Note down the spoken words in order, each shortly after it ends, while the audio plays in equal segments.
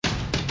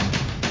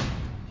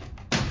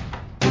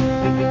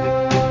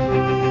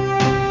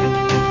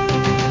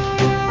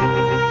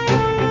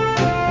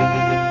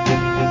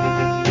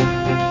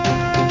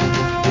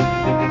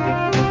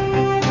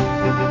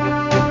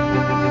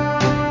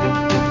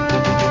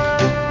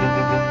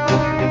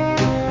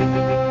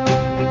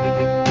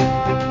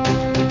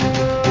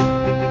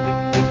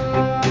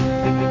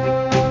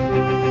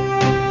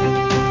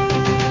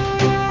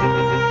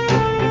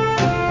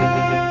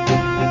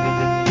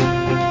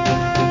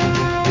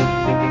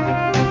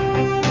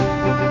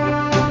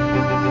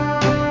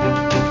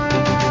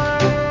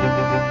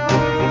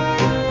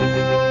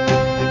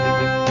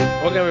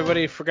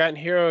Forgotten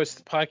Heroes,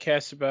 the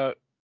podcast about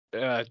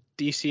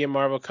DC and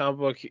Marvel comic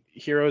book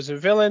heroes and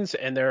villains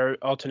and their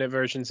alternate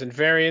versions and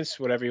variants,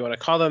 whatever you want to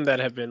call them,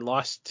 that have been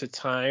lost to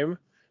time.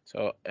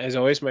 So, as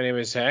always, my name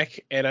is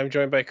Zach, and I'm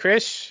joined by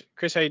Chris.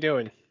 Chris, how you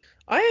doing?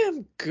 I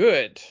am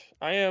good.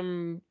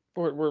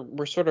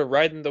 We're sort of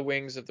riding the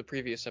wings of the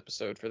previous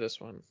episode for this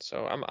one,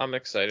 so I'm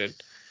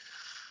excited.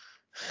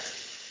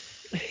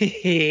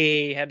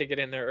 He had to get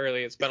in there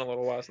early. It's been a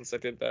little while since I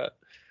did that.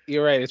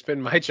 You're right. It's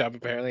been my job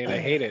apparently, and I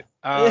hate it.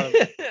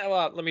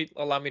 Well,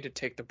 allow me to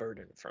take the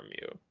burden from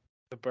you.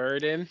 The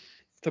burden.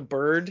 The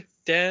bird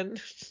den.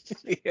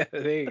 Yeah,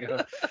 there you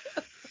go.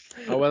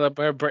 Oh well,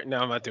 no,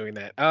 I'm not doing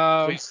that.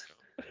 Please.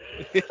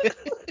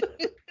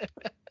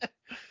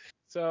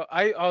 So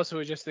I also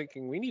was just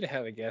thinking we need to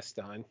have a guest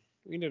on.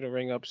 We need to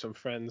ring up some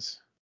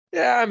friends.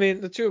 Yeah, I mean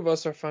the two of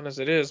us are fun as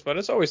it is, but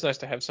it's always nice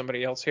to have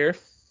somebody else here.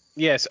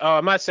 Yes. Oh,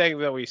 I'm not saying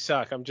that we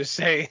suck. I'm just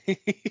saying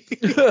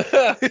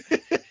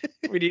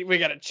we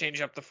got to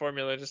change up the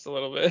formula just a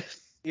little bit.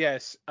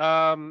 Yes.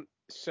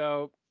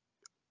 So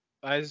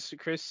as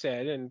Chris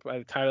said, and by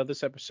the title of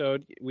this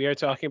episode, we are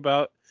talking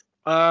about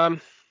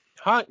Hawkgirl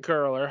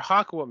or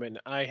Hawkwoman.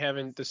 I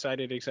haven't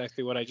decided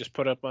exactly what I just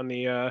put up on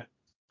the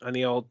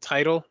old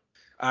title.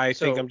 I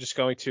think I'm just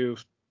going to.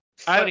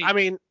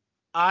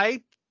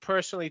 I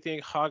personally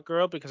think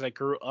Hawkgirl because I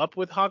grew up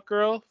with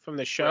Hawkgirl from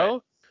the show.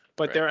 Right.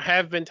 But there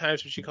have been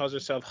times when she calls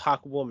herself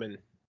Hawkwoman.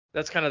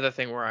 That's kind of the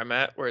thing where I'm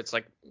at, where it's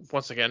like,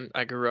 once again,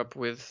 I grew up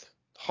with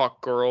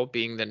Hawkgirl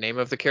being the name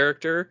of the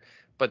character.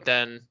 But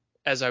then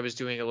as I was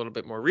doing a little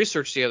bit more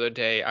research the other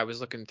day, I was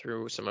looking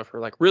through some of her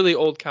like really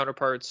old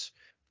counterparts,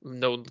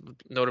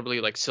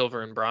 notably like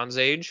Silver and Bronze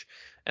Age.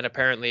 And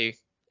apparently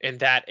in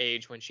that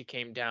age, when she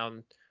came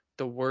down,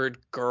 the word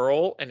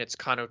girl and its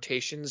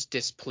connotations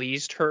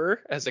displeased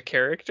her as a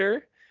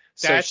character.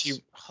 That's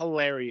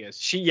hilarious.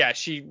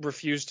 She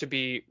refused to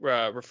be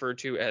referred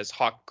to as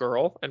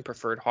Hawkgirl and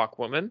preferred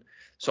Hawkwoman.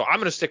 So I'm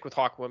going to stick with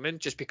Hawkwoman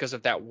just because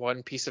of that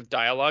one piece of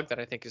dialogue that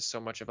I think is so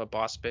much of a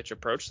boss bitch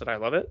approach that I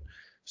love it.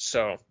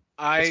 So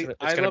it's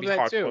going to be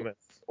Hawkwoman. Too.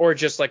 Or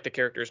just like the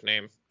character's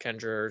name,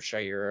 Kendra or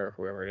Shira or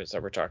whoever it is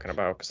that we're talking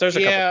about. Because there's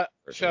a couple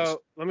versions.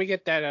 So let me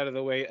get that out of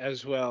the way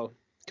as well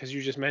because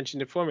you just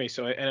mentioned it for me.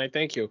 So I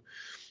thank you.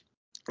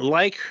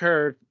 Like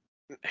her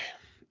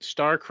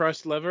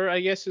star-crossed lover, I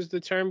guess is the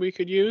term we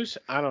could use.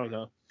 I don't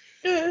know.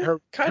 Her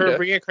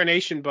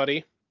reincarnation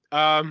buddy.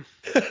 Her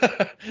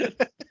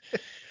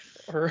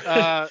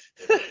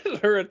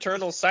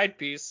eternal side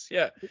piece.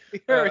 Yeah.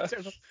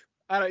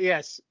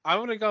 Yes, I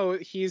want to go.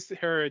 He's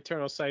her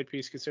eternal side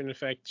piece, considering the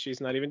fact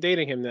she's not even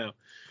dating him now.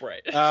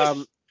 Right.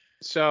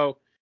 So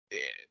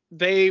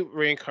they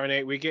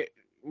reincarnate. We get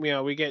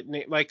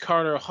like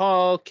Carter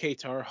Hall,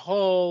 Katar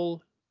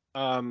Hall.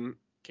 Katar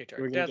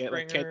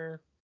Deathbringer.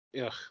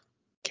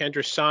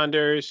 Kendra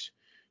Saunders,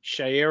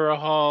 Shira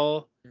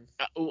Hall.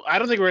 I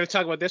don't think we're going to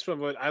talk about this one,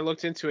 but I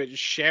looked into it.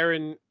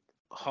 Sharon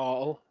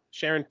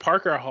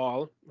Parker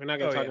Hall. We're not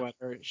going to talk about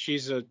her.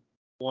 She's a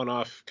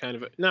one-off kind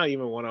of, not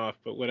even one-off,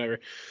 but whatever.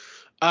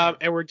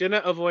 And we're going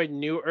to avoid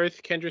New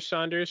Earth Kendra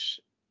Saunders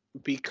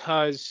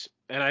because,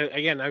 and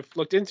I've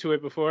looked into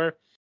it before.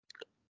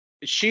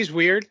 She's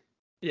weird.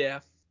 Yeah.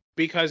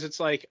 Because it's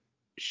like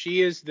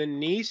she is the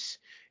niece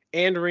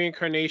and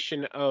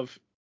reincarnation of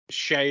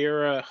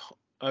Shira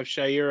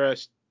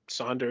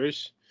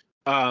Saunders,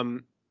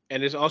 and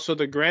is also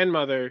the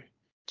grandmother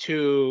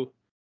to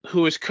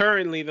who is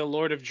currently the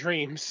Lord of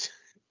Dreams,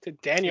 to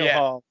Daniel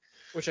Hall.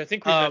 Which I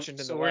think we mentioned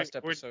in the last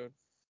episode.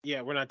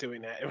 We're not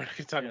doing that. We're not going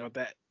to talk about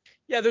that.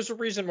 Yeah, there's a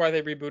reason why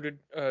they rebooted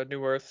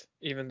New Earth,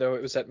 even though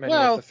it was at many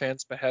of the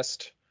fans'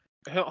 behest.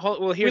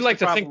 Well, we like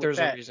to think there's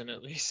a reason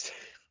at least.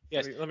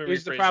 Yes.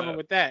 Here's the problem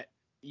with that.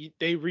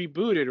 They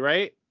rebooted,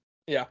 right?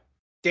 Yeah.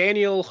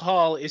 Daniel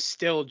Hall is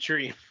still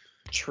Dream.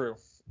 True.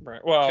 Right.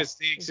 Well, because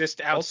they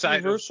exist outside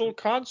universal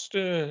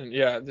constant.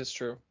 Yeah, that's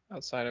true.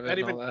 Outside of it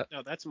and all that.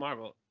 No, that's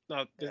Marvel.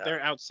 No,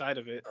 they're outside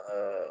of it.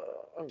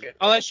 Okay.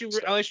 Unless you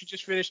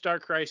just finished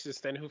Dark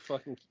Crisis, then who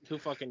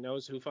fucking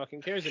knows? Who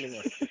fucking cares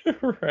anymore?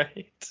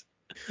 Right.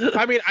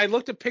 I mean, I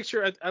looked at a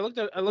picture of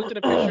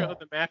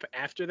the map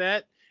after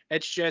that.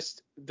 It's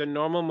just the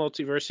normal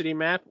multiversity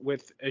map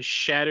with a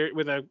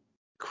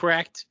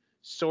cracked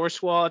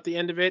source wall at the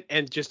end of it,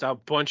 and just a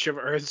bunch of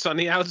Earths on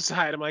the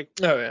outside. I'm like,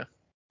 oh yeah.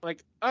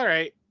 Like, all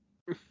right.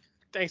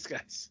 Thanks,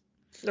 guys.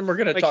 And we're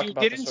gonna talk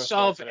about. You didn't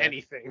solve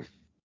anything.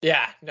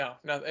 Yeah, no,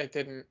 it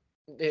didn't.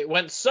 It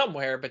went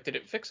somewhere, but did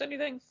it fix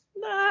anything?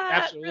 Not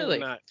Absolutely really.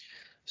 Not.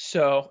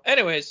 So,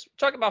 anyways,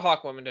 talking about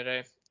Hawkwoman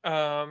today.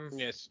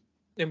 Yes.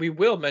 And we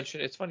will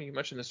mention. It's funny you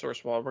mentioned the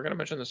source wall. We're gonna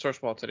mention the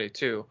source wall today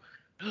too.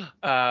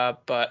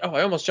 But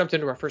I almost jumped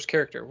into our first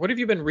character. What have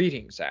you been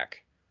reading,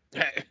 Zach?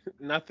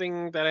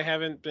 Nothing that I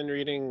haven't been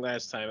reading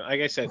last time. Like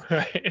I said,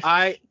 right.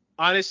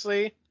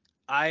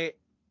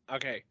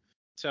 Okay.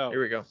 So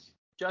here we go.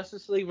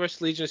 Justice League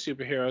vs. Legion of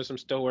Superheroes. I'm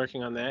still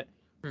working on that.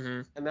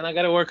 Mm-hmm. And then I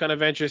got to work on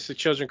Avengers: The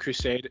Children's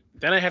Crusade.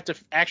 Then I have to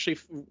actually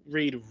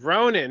read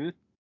Ronin,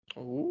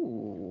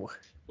 Ooh.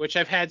 Which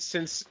I've had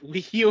since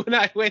you and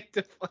I went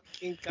to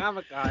fucking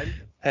Comic-Con.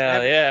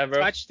 Hell yeah,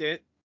 bro. Touched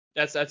it.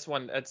 That's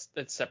one that's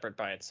separate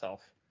by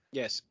itself.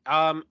 Yes.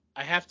 I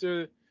have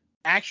to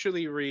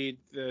actually read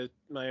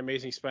my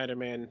Amazing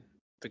Spider-Man,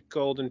 the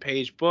Golden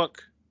Page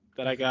book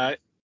that I got.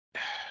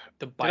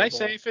 The Did Bible. I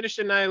say I finished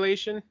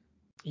Annihilation?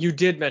 You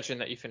did mention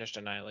that you finished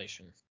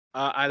Annihilation.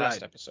 I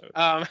last lied. episode.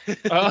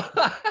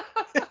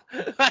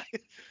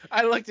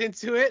 I looked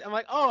into it. I'm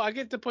like, oh, I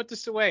get to put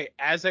this away.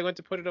 As I went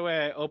to put it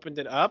away, I opened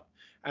it up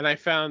and I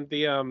found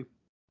I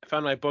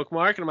found my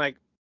bookmark and I'm like,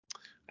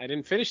 I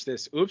didn't finish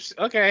this. Oops.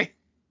 Okay.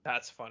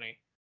 That's funny.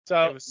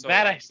 So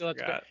that I still have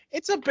to finish.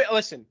 It's a bit.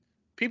 Listen,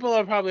 people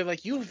are probably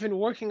like, you've been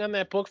working on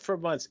that book for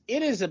months.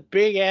 It is a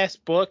big ass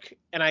book,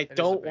 and I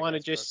don't want to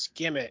just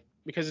skim it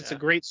because it's a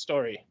great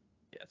story.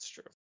 Yeah, it's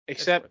true.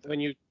 Except when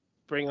you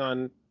bring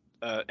on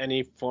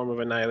any form of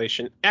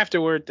annihilation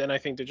afterward, then I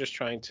think they're just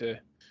trying to.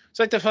 It's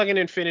like the fucking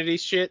Infinity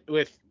shit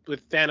with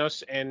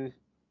Thanos and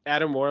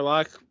Adam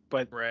Warlock,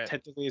 but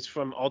technically it's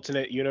from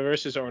alternate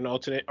universes or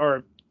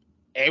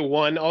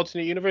one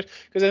alternate universe,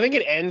 because I think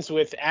it ends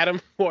with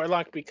Adam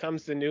Warlock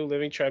becomes the new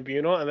Living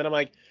Tribunal, and then I'm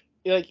like,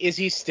 is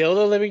he still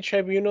the Living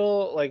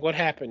Tribunal? Like, what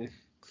happened?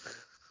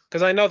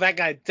 Because I know that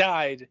guy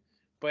died,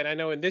 but I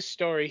know in this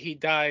story he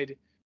died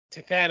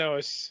to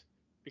Thanos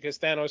because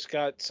Thanos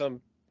got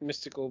some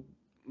mystical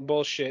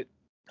bullshit,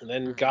 and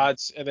then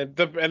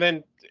and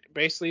then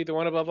basically the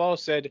one above all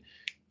said,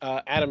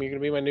 Adam, you're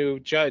gonna be my new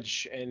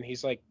judge, and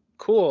he's like,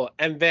 cool,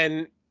 and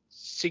then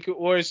Secret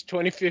Wars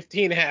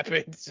 2015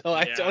 happened, so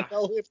I don't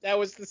know if that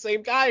was the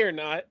same guy or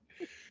not.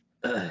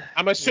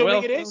 I'm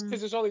assuming it is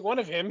because there's only one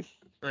of him.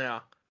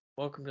 Yeah.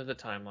 Welcome to the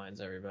timelines,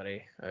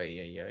 everybody.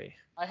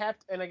 I have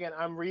to, and again,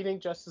 I'm reading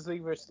Justice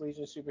League vs.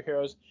 Legion of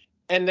Superheroes,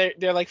 and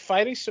they're like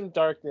fighting some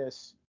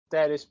darkness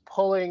that is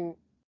pulling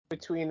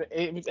between.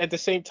 At the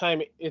same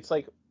time, it's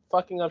like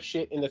fucking up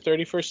shit in the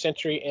 31st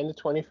century and the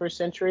 21st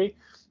century.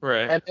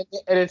 Right.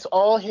 And it's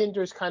all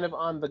hinders kind of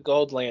on the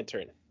Gold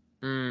Lantern.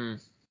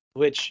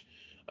 Which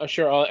I'm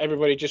sure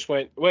everybody just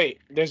went, wait,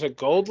 there's a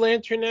Gold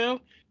Lantern now?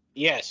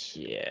 Yes.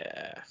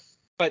 Yeah.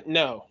 But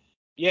no.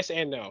 Yes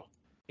and no.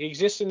 He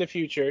exists in the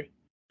future,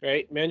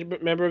 right?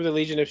 Member of the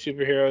Legion of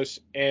Superheroes,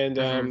 and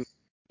I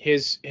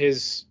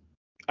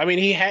mean,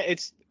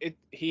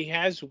 he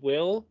has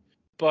will,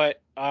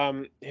 but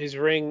his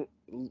ring,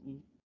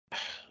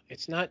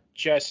 it's not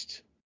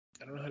just,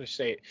 I don't know how to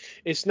say it.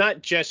 It's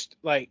not just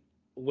like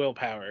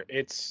willpower.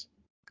 I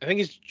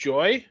think it's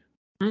joy.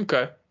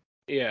 Okay.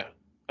 Yeah.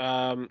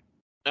 And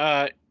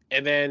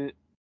then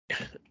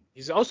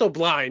he's also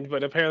blind,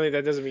 but apparently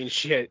that doesn't mean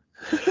shit.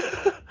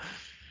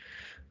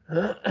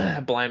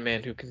 A blind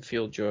man who can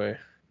feel joy.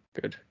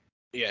 Good.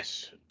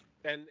 Yes.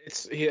 And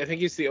I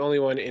think he's the only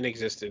one in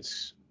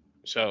existence.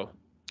 So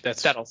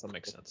that also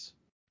makes sense.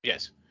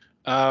 Yes.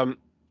 I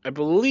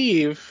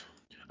believe,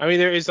 I mean,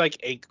 there is like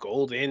a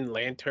golden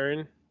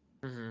lantern.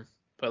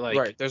 But like,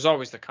 right, there's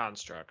always the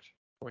construct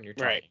when you're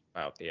talking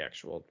about the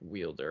actual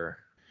wielder.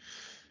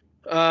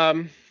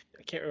 I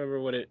can't remember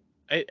what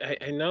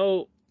I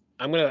know.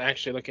 I'm gonna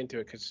actually look into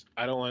it because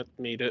I don't want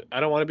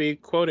to be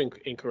quoting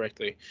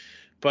incorrectly,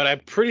 but I'm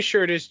pretty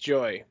sure it is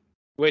joy.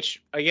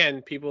 Which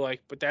again, people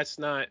like, but that's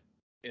not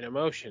an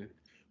emotion.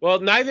 Well,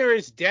 neither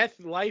is death,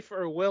 life,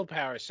 or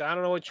willpower. So I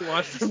don't know what you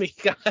want from me,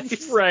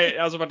 guys. Right.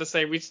 I was about to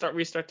say we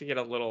start to get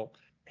a little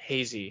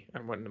hazy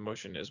on what an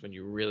emotion is when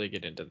you really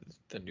get into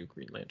the new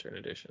Green Lantern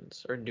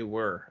editions, or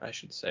newer, I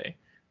should say.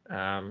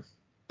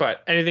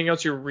 But anything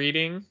else you're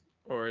reading,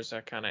 or is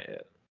that kind of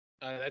it?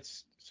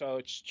 It's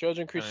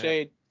Children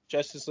Crusade,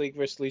 Justice League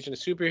vs. Legion of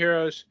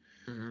Superheroes,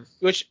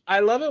 which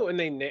I love it when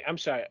they I'm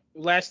sorry,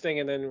 last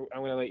thing, and then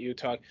I'm gonna let you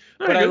talk.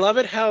 But I love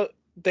it how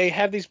they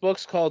have these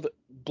books called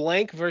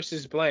blank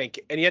versus blank,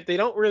 and yet they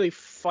don't really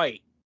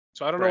fight.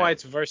 So I don't know why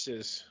it's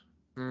versus.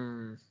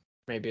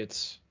 Maybe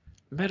it's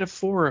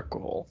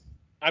metaphorical.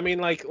 I mean,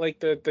 like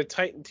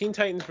the Teen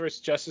Titans versus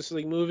Justice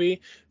League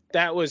movie,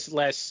 that was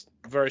less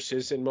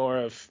versus and more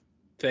of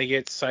they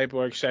get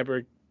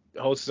Cyborg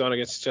holds his own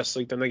against Justice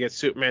League, then they get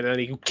Superman, and then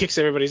he kicks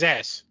everybody's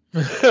ass.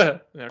 Okay.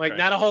 Like,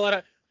 not a whole lot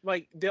of,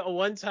 like, the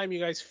one time you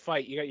guys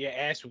fight, you got your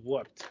ass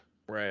whooped.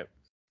 Right.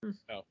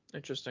 Oh,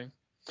 interesting.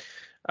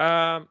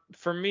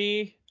 For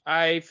me,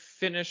 I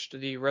finished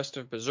the rest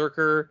of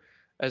Berserker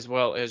as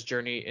well as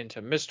Journey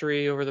into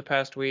Mystery over the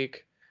past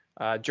week.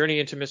 Journey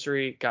into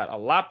Mystery got a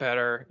lot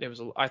better.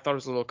 I thought it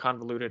was a little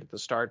convoluted at the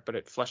start, but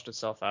it fleshed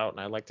itself out, and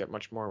I liked it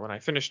much more when I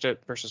finished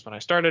it versus when I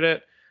started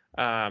it.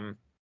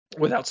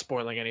 Without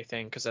spoiling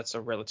anything, because that's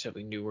a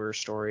relatively newer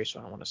story, so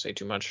I don't want to say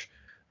too much.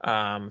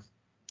 And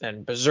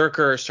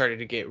Berserker started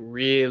to get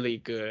really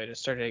good. It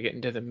started to get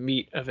into the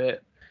meat of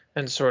it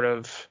and sort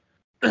of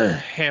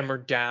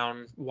hammered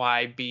down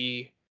why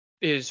B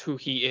is who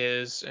he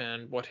is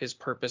and what his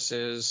purpose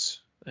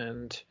is.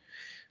 And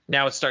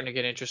now it's starting to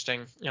get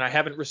interesting. And I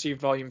haven't received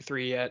Volume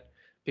 3 yet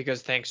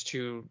because thanks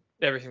to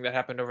everything that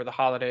happened over the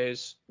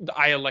holidays,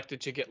 I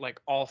elected to get like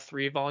all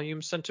 3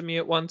 volumes sent to me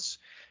at once,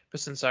 But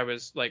since I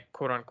was like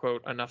quote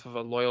unquote enough of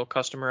a loyal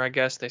customer, I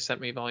guess they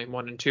sent me volume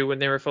 1 and 2 when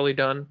they were fully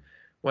done.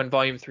 When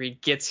volume 3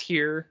 gets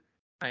here,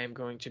 I am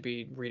going to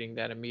be reading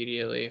that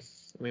immediately.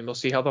 I mean, we'll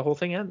see how the whole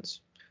thing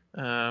ends.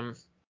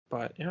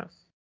 But yeah,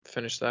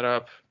 finish that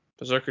up.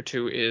 Berserker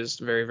 2 is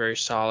very, very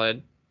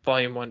solid.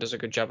 Volume 1 does a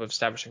good job of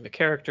establishing the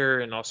character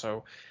and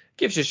also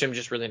gives you some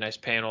just really nice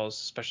panels,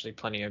 especially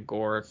plenty of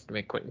gore to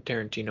make Quentin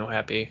Tarantino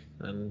happy.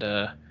 And,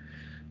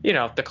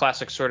 the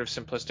classic sort of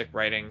simplistic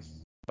writing.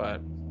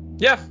 But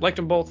yeah, liked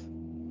them both.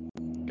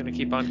 Gonna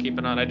keep on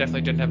keeping on. I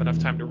definitely didn't have enough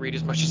time to read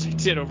as much as I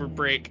did over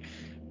break.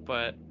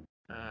 But,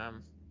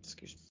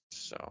 excuse me.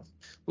 So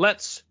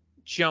let's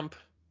jump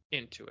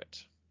into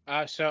it.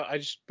 So I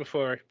just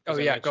before. Oh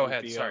yeah, go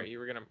ahead. Sorry, you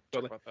were gonna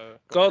talk about the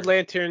Gold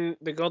Lantern.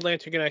 The Gold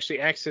Lantern can actually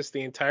access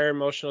the entire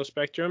emotional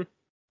spectrum.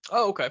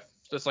 Oh, okay.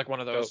 So it's like one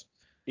of those. So,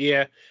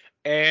 yeah,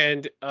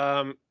 and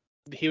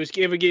he was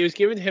given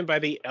to him by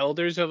the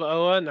Elders of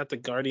Oa, not the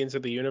Guardians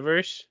of the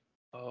Universe.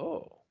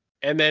 Oh.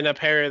 And then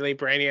apparently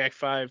Brainiac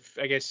 5,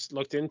 I guess,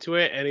 looked into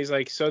it, and he's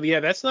like, so yeah,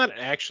 that's not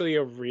actually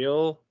a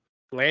real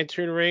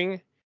Lantern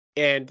ring.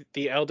 And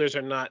the Elders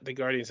are not the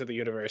Guardians of the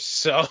Universe.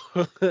 So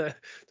they're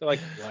like,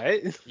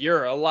 what?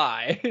 You're a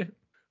lie.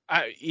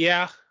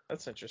 Yeah.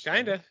 That's interesting.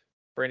 Kinda.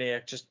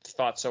 Brainiac just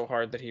thought so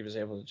hard that he was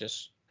able to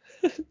just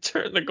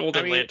turn the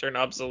Golden Lantern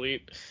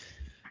obsolete.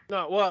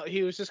 No, well,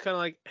 he was just kind of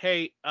like,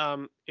 hey,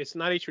 it's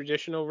not a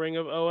traditional ring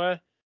of Oa,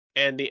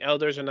 and the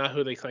Elders are not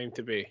who they claim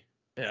to be.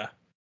 Yeah.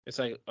 It's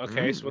like,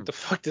 okay, so what the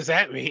fuck does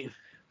that mean?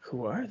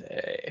 Who are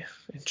they?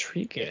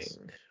 Intriguing. Yes.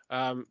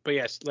 But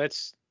yes,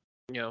 let's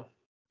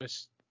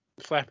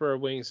flap our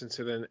wings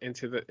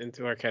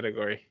into our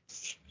category.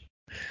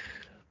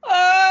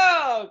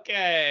 Oh,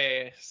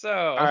 okay. So.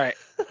 All right.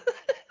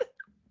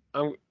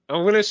 I'm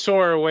gonna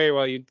soar away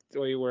while you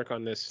work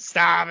on this.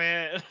 Stop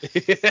it.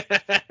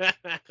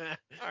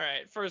 All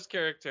right. First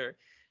character.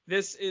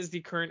 This is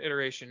the current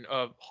iteration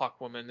of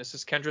Hawkwoman. This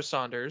is Kendra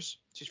Saunders.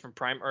 She's from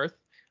Prime Earth.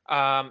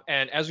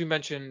 And as we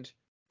mentioned,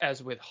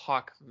 as with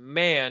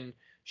Hawkman,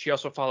 she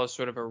also follows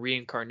sort of a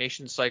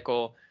reincarnation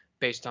cycle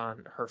based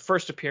on her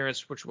first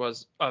appearance, which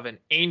was of an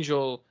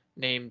angel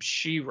named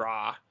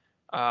She-Ra.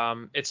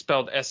 It's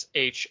spelled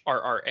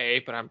S-H-R-R-A,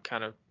 but I'm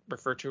kind of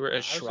refer to her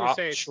as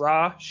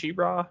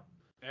She-Ra.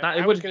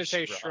 I was going to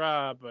say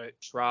Shra, but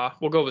Shra.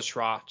 We'll go with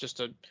Shra just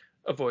to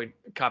avoid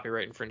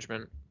copyright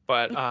infringement.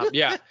 But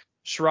yeah,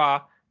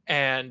 Shra.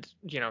 And,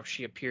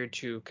 she appeared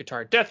to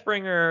Qatar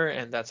Deathbringer,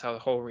 and that's how the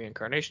whole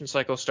reincarnation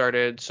cycle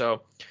started.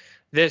 So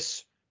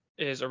this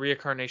is a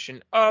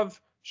reincarnation of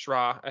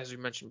Shra, as we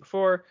mentioned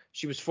before.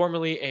 She was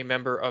formerly a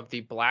member of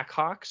the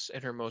WildHawks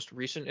in her most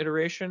recent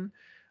iteration.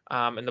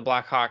 And the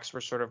WildHawks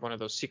were sort of one of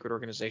those secret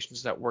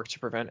organizations that work to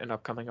prevent an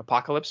upcoming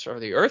apocalypse for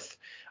the Earth.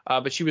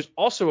 But she was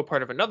also a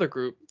part of another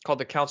group called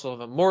the Council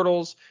of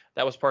Immortals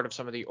that was part of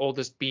some of the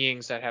oldest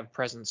beings that have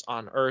presence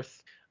on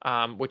Earth,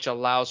 which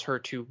allows her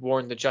to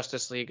warn the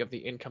Justice League of the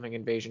incoming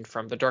invasion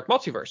from the Dark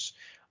Multiverse,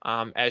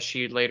 as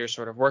she later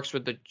sort of works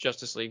with the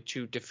Justice League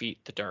to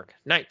defeat the Dark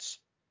Knights.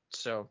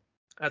 So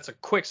that's a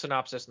quick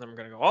synopsis, and then we're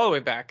going to go all the way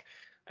back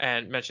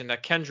and mention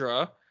that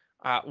Kendra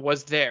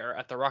was there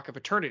at the Rock of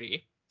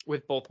Eternity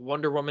with both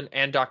Wonder Woman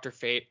and Dr.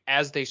 Fate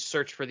as they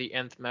search for the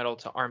nth metal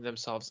to arm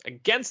themselves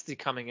against the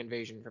coming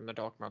invasion from the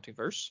Dark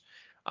Multiverse.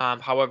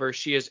 However,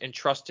 she is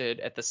entrusted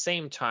at the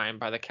same time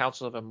by the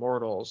Council of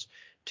Immortals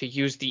to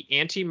use the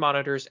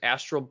Anti-Monitor's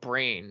astral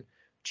brain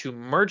to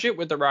merge it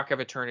with the Rock of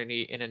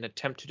Eternity in an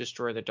attempt to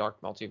destroy the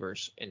Dark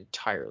Multiverse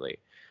entirely.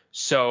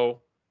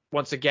 So,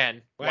 once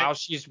again, while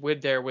she's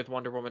there with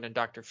Wonder Woman and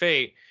Dr.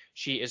 Fate,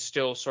 she is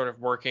still sort of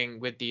working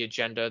with the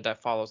agenda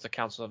that follows the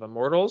Council of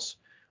Immortals,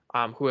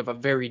 who have a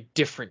very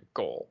different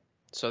goal.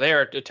 So they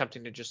are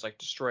attempting to just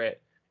destroy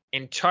it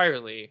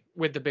entirely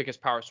with the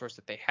biggest power source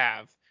that they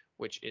have,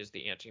 which is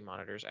the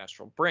Anti-Monitor's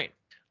astral brain.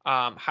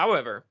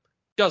 However,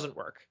 doesn't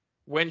work.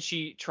 When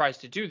she tries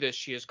to do this,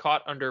 she is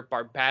caught under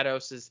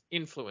Barbados's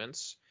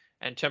influence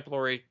and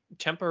temporarily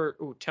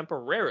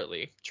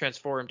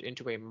transformed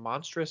into a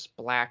monstrous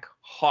black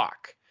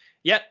hawk.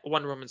 Yet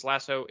Wonder Woman's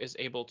lasso is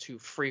able to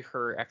free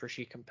her after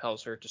she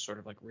compels her to sort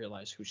of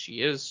realize who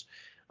she is.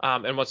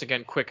 And once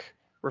again, quick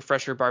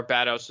refresher,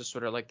 Barbados is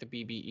sort of like the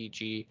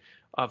BBEG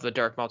of the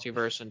Dark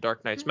Multiverse and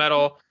Dark Knight's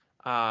Metal.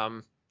 So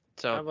I'm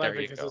there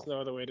laughing you because go. there's no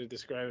other way to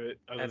describe it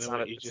other than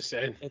what you just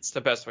said. It's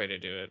the best way to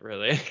do it,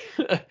 really.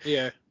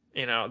 Yeah.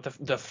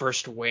 The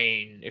first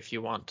Wayne, if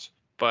you want.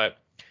 But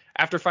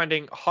after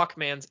finding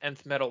Hawkman's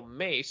nth metal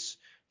mace,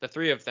 the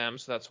three of them,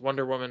 so that's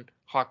Wonder Woman,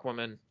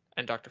 Hawkwoman,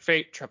 and Dr.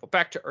 Fate, travel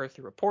back to Earth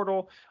through a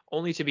portal,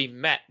 only to be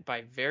met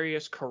by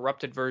various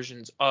corrupted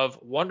versions of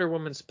Wonder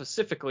Woman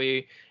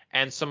specifically,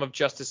 and some of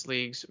Justice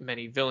League's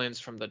many villains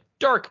from the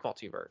Dark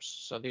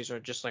Multiverse. So these are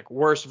just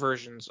worse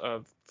versions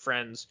of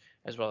friends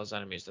as well as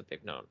enemies that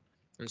they've known.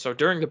 And so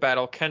during the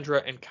battle,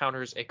 Kendra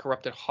encounters a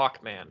corrupted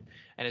Hawkman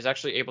and is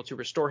actually able to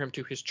restore him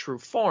to his true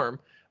form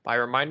by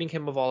reminding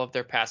him of all of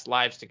their past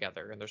lives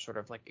together and their sort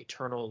of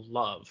eternal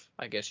love,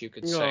 I guess you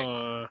could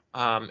say.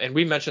 And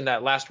we mentioned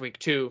that last week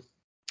too,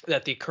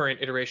 that the current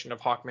iteration of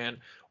Hawkman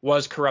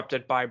was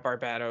corrupted by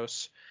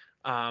Barbados,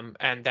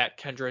 and that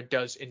Kendra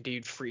does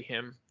indeed free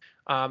him.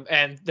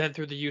 And then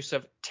through the use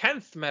of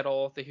 10th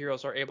metal, the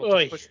heroes are able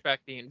to push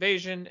back the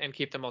invasion and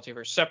keep the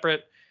multiverse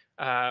separate.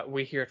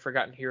 We here at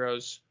Forgotten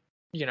Heroes,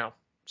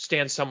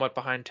 stand somewhat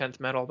behind 10th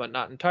metal, but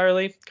not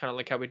entirely, kind of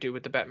like how we do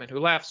with the Batman Who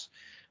Laughs.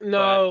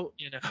 No,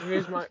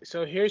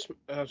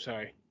 I'm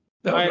sorry.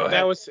 No, go ahead.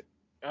 That was,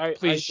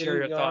 Please share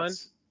your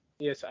thoughts.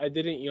 Yes, I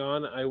didn't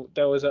yawn.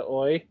 That was an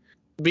oi.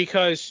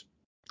 Because,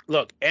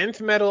 look,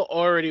 nth metal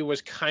already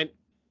was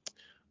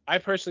I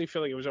personally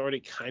feel like it was already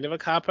kind of a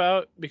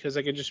cop-out, because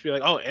I could just be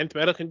like, oh, nth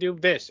metal can do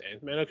this,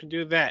 nth metal can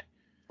do that.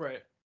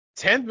 Right.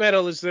 10th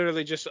metal is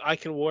literally just, I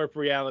can warp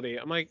reality.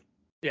 I'm like,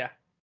 yeah.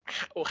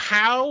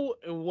 How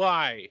and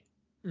why?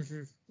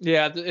 Mm-hmm.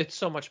 Yeah, it's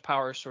so much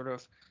power sort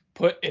of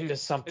put into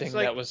something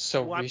that was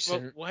so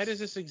recent. Why does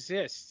this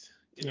exist?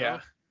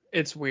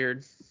 It's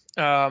weird.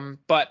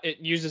 But it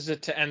uses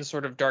it to end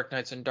sort of Dark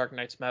Knights and Dark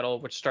Knights Metal,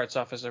 which starts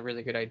off as a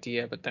really good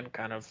idea, but then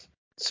kind of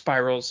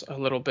spirals a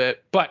little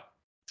bit. But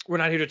we're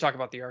not here to talk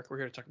about the arc. We're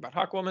here to talk about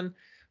Hawkwoman.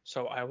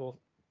 So I will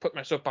put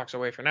my soapbox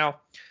away for now.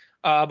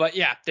 But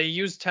yeah, they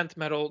use 10th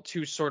metal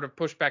to sort of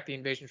push back the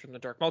invasion from the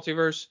Dark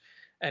Multiverse,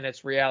 and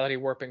its reality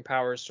warping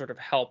powers sort of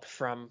help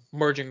from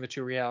merging the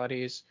two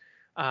realities.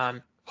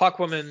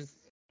 Hawkwoman.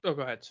 Oh,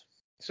 go ahead.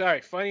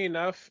 Sorry. Funny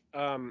enough,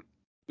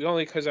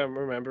 only because I'm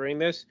remembering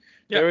this,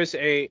 yeah. there was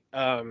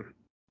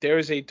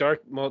a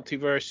Dark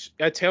Multiverse,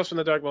 Tales from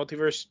the Dark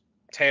Multiverse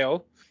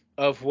tale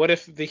of what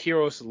if the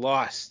heroes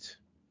lost.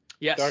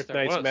 Yes, Dark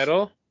Knight's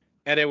metal,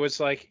 and it was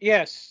like,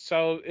 yes.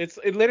 So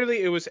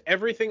it was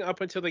everything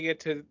up until they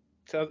get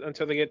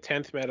until they get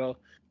 10th metal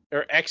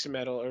or X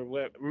metal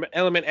or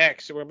element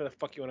X or whatever the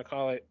fuck you want to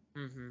call it.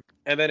 Mm-hmm.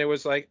 And then it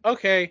was like,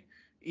 okay,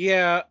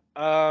 yeah,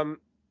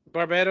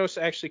 Barbados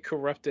actually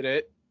corrupted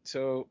it.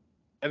 So,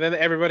 and then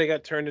everybody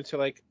got turned into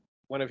like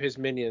one of his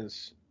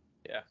minions.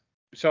 Yeah.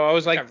 So I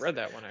was like, I've read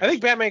that one. Actually. I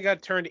think Batman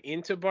got turned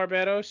into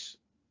Barbados,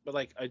 but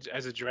like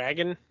as a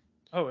dragon.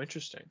 Oh,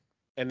 interesting.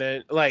 And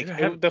then I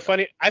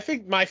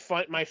think my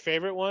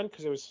favorite one,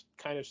 because it was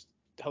kind of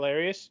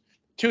hilarious.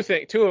 Two of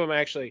them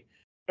actually,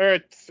 or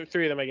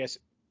three of them I guess.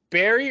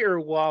 Barry or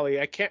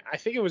Wally, I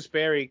think it was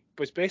Barry,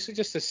 was basically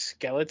just a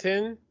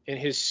skeleton in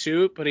his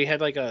suit, but he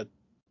had like an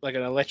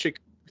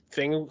electric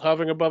thing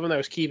hovering above him that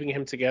was keeping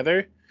him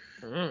together.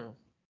 Mm.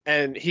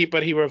 And he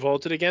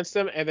revolted against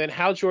them. And then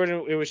Hal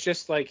Jordan, it was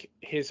just like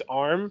his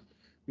arm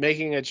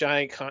making a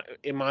giant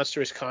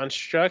monstrous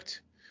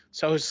construct,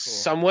 so it was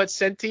somewhat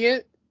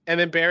sentient. And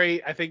then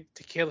Barry, I think,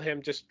 to kill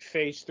him, just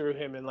phased through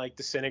him and like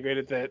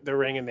disintegrated the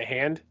ring in the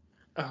hand.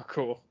 Oh,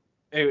 cool.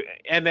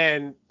 And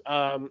then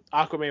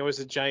Aquaman was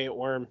a giant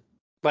worm.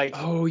 Like,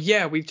 oh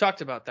yeah, we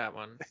talked about that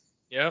one.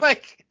 Yeah.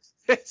 Like,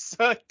 it's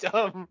so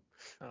dumb.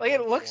 Like,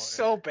 it looks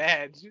so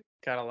bad.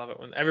 Gotta love it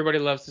when everybody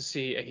loves to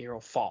see a hero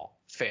fall,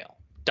 fail,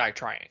 die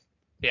trying.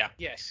 Yeah.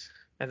 Yes.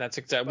 And that's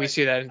exactly, we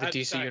see that in the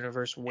DC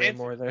universe way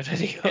more than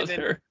any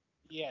other.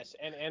 Yes,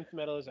 and nth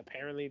metal is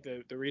apparently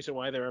the reason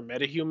why there are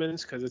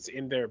metahumans, because it's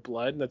in their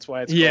blood. That's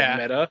why it's called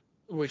meta.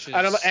 Which is,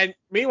 I don't know. And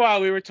meanwhile,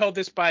 we were told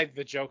this by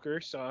the Joker,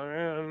 so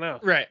I don't know.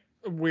 Right.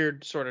 A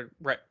weird sort of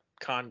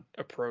retcon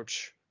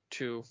approach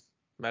to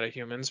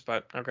metahumans,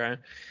 but okay.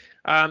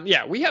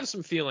 Yeah, we have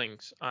some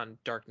feelings on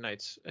Dark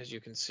Knights, as you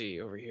can see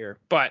over here.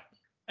 But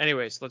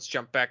anyways, let's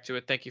jump back to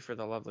it. Thank you for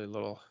the lovely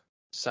little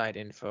side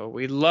info.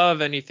 We love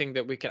anything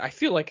that we can. I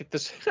feel like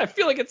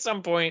at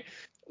some point,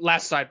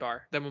 last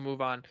sidebar, then we'll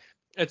move on.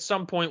 At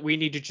some point, we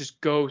need to just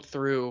go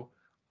through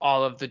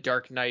all of the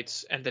Dark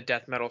Knights and the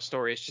death metal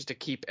stories just to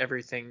keep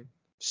everything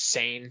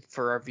sane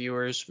for our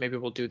viewers. Maybe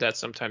we'll do that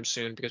sometime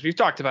soon, because we've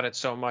talked about it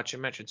so much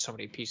and mentioned so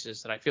many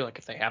pieces that I feel like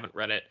if they haven't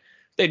read it,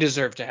 they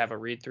deserve to have a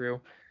read through.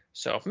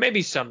 So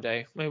maybe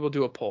someday, maybe we'll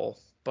do a poll.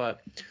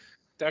 But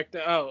Dark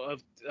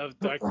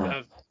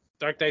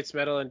Knight's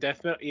metal and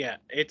death metal, yeah,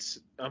 it's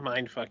a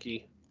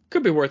mindfucky.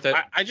 Could be worth it.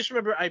 I just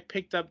remember I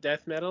picked up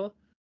death metal,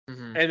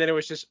 and then it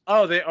was just,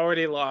 oh, they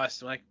already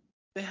lost. I'm like,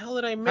 the hell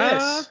did I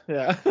miss?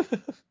 Yeah.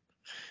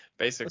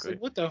 Basically.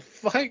 Like, what the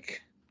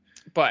fuck?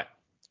 But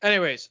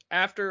anyways,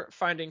 after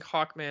finding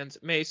Hawkman's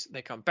mace,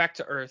 they come back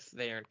to Earth.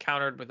 They are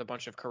encountered with a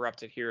bunch of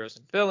corrupted heroes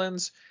and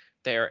villains.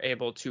 They are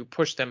able to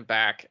push them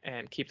back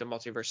and keep the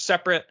multiverse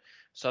separate.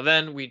 So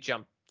then we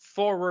jump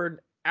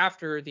forward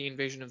after the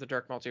invasion of the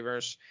Dark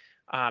Multiverse,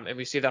 and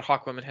we see that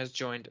Hawkwoman has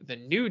joined the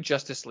new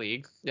Justice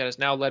League that is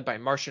now led by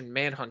Martian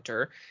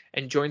Manhunter,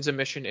 and joins a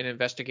mission in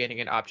investigating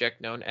an object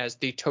known as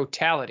the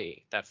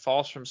Totality that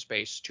falls from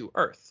space to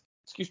Earth.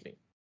 Excuse me.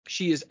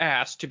 She is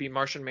asked to be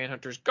Martian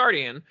Manhunter's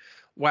guardian,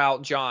 while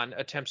John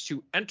attempts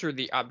to enter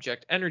the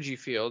object energy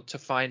field to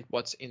find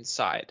what's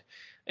inside.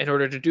 In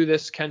order to do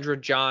this, Kendra,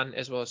 John,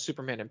 as well as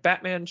Superman and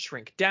Batman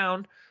shrink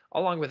down,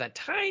 along with a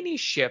tiny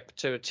ship,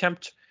 to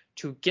attempt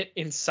to get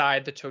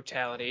inside the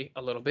Totality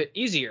a little bit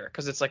easier,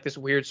 because it's like this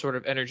weird sort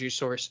of energy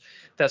source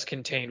that's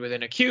contained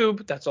within a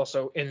cube that's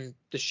also in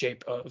the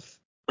shape of,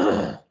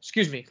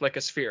 excuse me, like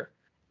a sphere.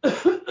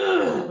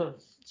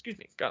 Excuse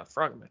me, got a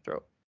frog in my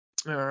throat.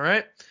 All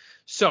right.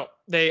 So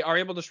they are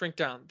able to shrink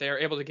down. They are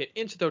able to get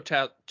into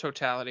the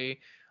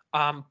totality,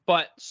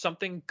 but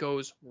something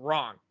goes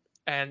wrong.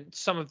 And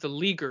some of the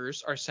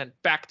Leaguers are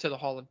sent back to the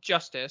Hall of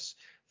Justice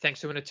thanks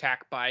to an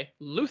attack by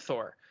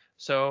Luthor.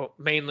 So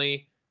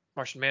mainly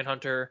Martian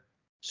Manhunter,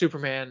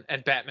 Superman,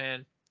 and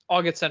Batman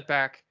all get sent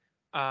back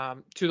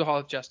to the Hall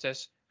of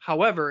Justice.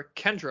 However,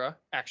 Kendra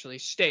actually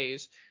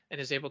stays and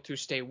is able to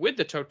stay with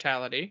the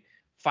totality,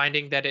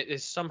 finding that it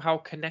is somehow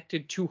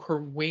connected to her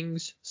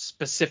wings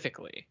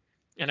specifically.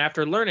 And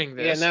after learning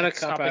this, not a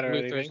cop out or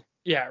anything.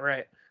 Yeah,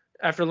 right.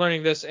 After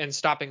learning this and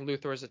stopping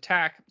Luthor's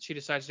attack, she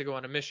decides to go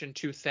on a mission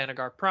to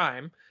Thanagar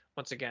Prime,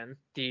 once again,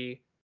 the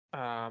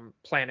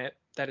planet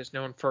that is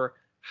known for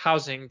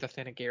housing the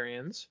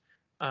Thanagarians,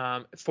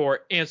 for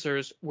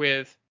answers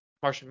with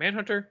Martian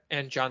Manhunter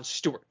and John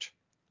Stewart.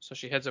 So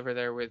she heads over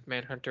there with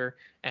Manhunter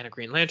and a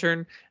Green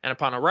Lantern, and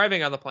upon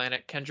arriving on the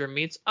planet, Kendra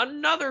meets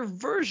another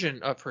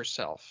version of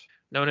herself,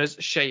 known as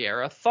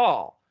Shayera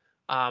Thal,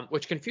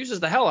 which confuses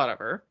the hell out of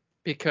her,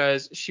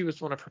 because she was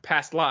one of her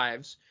past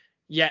lives,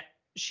 yet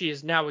she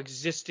is now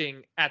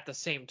existing at the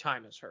same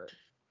time as her.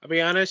 I'll be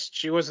honest,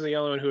 she wasn't the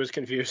only one who was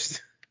confused.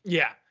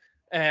 Yeah,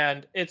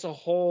 and it's a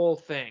whole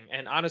thing.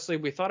 And honestly,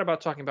 we thought about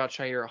talking about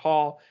Shayera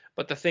Hall,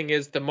 but the thing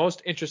is, the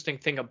most interesting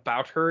thing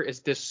about her is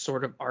this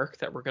sort of arc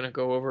that we're going to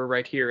go over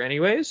right here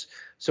anyways.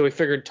 So we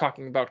figured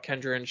talking about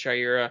Kendra and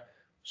Shayera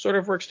sort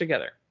of works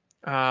together.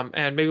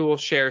 And maybe we'll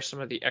share some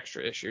of the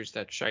extra issues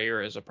that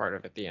Shayera is a part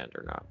of at the end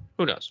or not.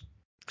 Who knows?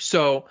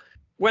 So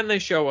when they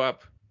show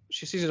up,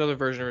 she sees another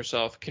version of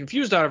herself.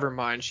 Confused out of her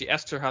mind, she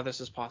asks her how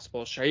this is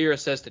possible. Shayera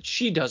says that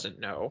she doesn't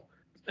know.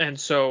 And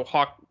so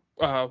Hawk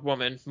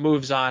Woman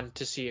moves on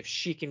to see if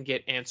she can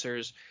get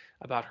answers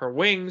about her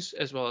wings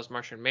as well as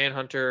Martian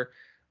Manhunter,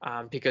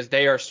 because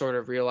they are sort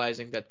of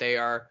realizing that they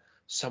are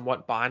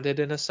somewhat bonded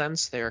in a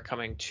sense. They are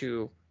coming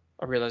to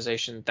a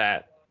realization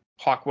that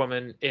Hawk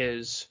Woman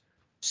is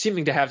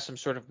seeming to have some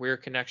sort of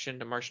weird connection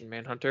to Martian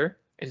Manhunter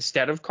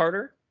instead of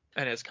Carter,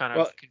 and it's kind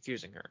of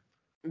confusing her.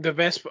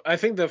 I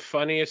think the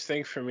funniest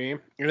thing for me,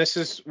 and this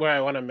is where I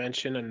want to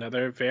mention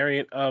another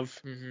variant of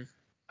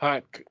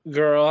Hawk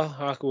Girl,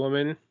 Hawk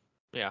Woman.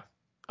 Yeah.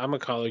 I'm going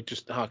to call her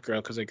just Hawk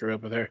Girl because I grew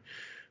up with her.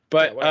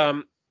 But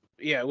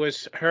it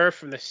was her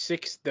from the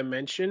Sixth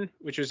Dimension,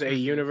 which was a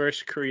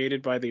universe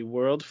created by the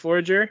World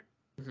Forger.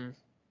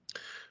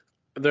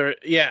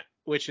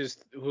 Which is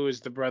who is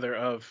the brother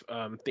of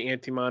the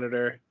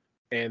Anti-Monitor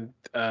and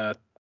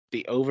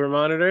the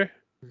Over-Monitor.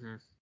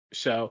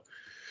 So,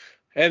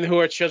 and who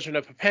are children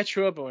of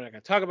Perpetua, but we're not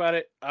going to talk about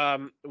it.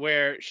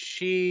 Where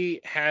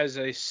she has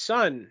a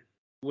son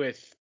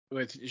with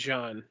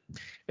Jean.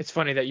 It's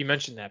funny that you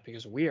mentioned that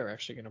because we are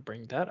actually going to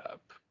bring that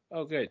up.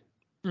 Oh, good.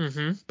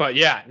 But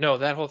yeah, no,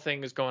 that whole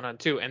thing is going on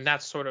too, and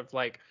that's sort of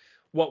like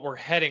what we're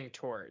heading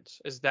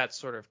towards is that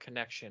sort of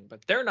connection,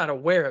 but they're not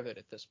aware of it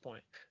at this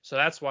point. So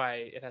that's why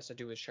it has to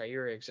do with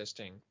Shayera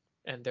existing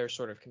and their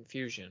sort of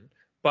confusion.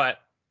 But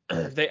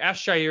they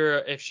ask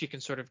Shayera if she can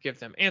sort of give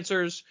them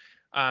answers,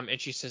 and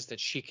she says that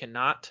she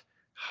cannot.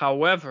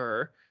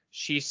 However,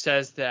 she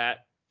says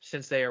that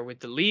since they are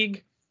with the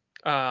League,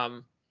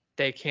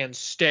 they can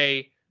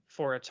stay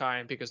for a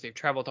time because they've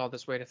traveled all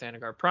this way to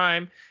Thanagar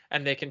Prime,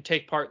 and they can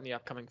take part in the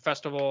upcoming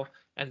festival,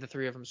 and the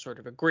three of them sort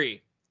of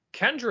agree.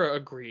 Kendra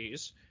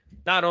agrees,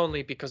 not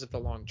only because of the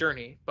long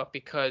journey, but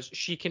because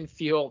she can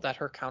feel that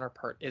her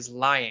counterpart is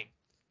lying,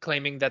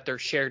 claiming that their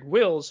shared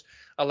wills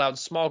allowed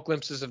small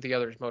glimpses of the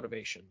other's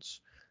motivations.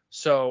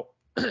 So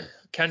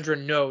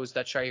Kendra knows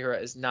that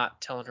Shayera is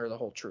not telling her the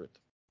whole truth.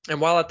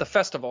 And while at the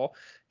festival,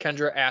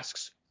 Kendra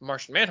asks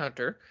Martian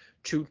Manhunter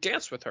to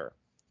dance with her,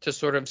 to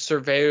sort of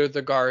survey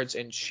the guards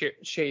in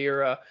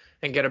Shayera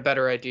and get a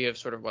better idea of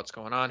sort of what's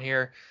going on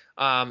here.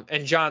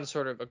 And John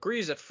sort of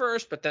agrees at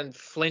first, but then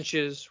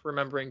flinches,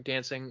 remembering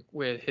dancing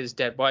with his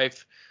dead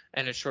wife,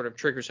 and it sort of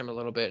triggers him a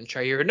little bit. And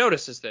Shayera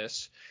notices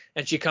this,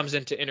 and she comes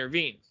in to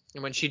intervene.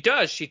 And when she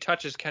does, she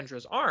touches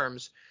Kendra's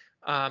arms,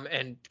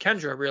 and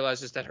Kendra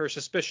realizes that her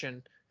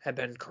suspicion had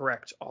been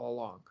correct all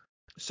along.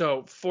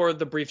 So for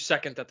the brief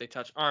second that they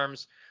touch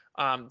arms,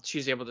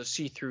 she's able to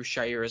see through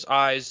Shayera's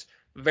eyes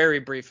very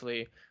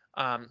briefly,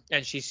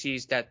 and she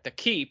sees that the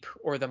keep,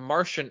 or the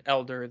Martian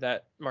elder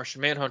that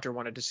Martian Manhunter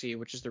wanted to see,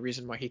 which is the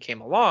reason why he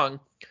came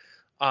along,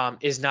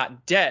 is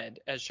not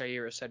dead, as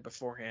Shayera said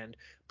beforehand,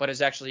 but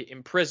is actually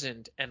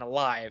imprisoned and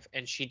alive,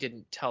 and she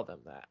didn't tell them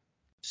that.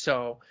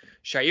 So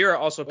Shayera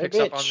also picks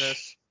up on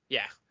this.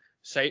 Yeah.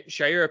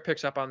 Shayera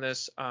picks up on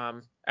this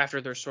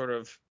after their sort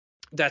of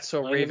That's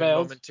So Raven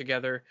moment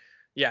together.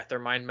 Yeah, their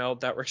mind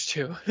meld, that works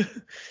too.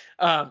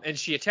 And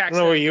she attacks I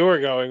don't know where you were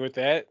going with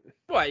that.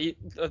 Well,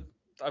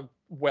 a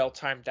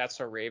well-timed That's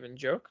So Raven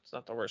joke. It's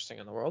not the worst thing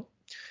in the world.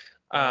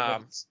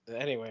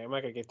 Anyway, I'm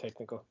not going to get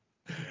technical.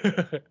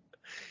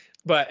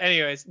 But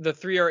anyways, the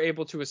three are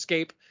able to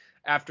escape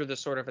after this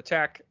sort of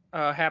attack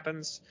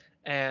happens,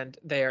 and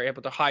they are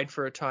able to hide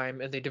for a time,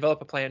 and they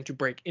develop a plan to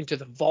break into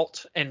the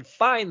vault and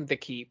find the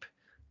keep.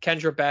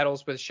 Kendra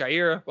battles with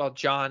Shayera while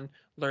John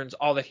learns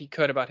all that he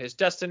could about his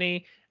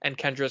destiny and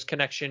Kendra's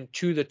connection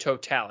to the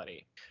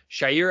totality.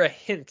 Shayera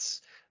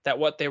hints that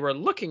what they were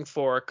looking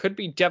for could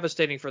be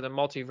devastating for the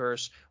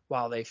multiverse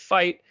while they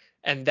fight,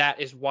 and that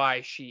is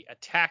why she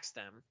attacks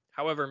them.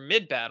 However,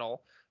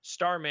 mid-battle,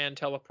 Starman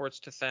teleports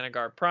to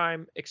Thanagar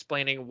Prime,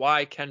 explaining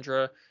why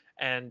Kendra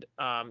and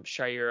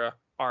Shaira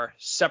are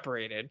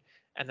separated,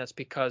 and that's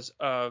because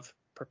of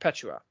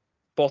Perpetua.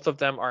 Both of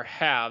them are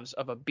halves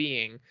of a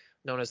being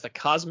known as the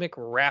Cosmic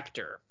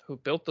Raptor, who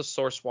built the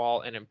Source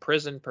Wall and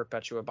imprisoned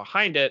Perpetua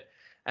behind it,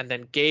 and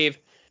then gave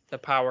the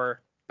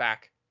power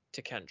back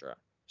to Kendra.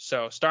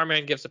 So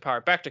Starman gives the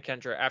power back to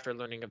Kendra after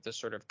learning of this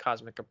sort of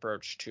cosmic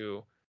approach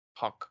to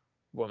Hawk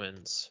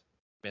Woman's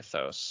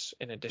mythos,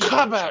 in addition to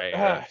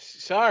Shaira.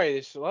 Sorry,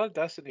 there's a lot of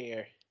dust in the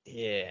air.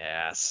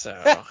 Yeah,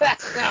 so...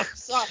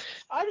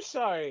 I'm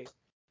sorry.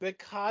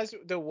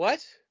 The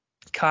what?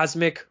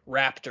 Cosmic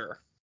Raptor.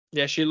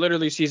 Yeah, she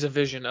literally sees a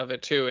vision of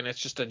it too, and it's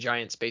just a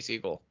giant space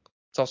eagle.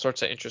 It's all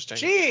sorts of interesting.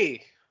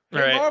 Gee,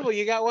 right. Marvel,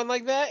 you got one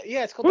like that?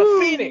 Yeah, it's called the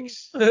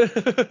Phoenix.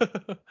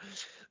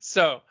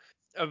 So,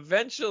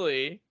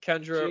 eventually,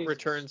 Kendra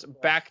returns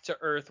back to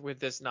Earth with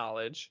this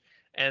knowledge,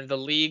 and the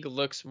League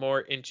looks more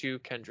into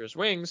Kendra's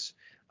wings.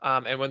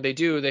 And when they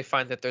do, they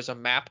find that there's a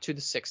map to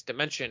the sixth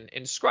dimension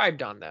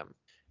inscribed on them.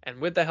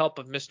 And with the help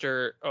of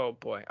Mr. Oh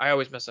boy, I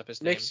always mess up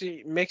his name.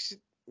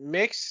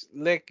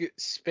 Mixlick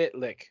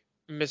Spitlick.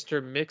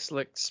 Mr.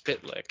 Mixlick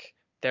Spitlick.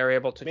 They're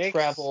able to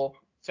travel.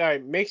 Sorry,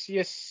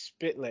 Mixia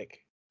Spitlick.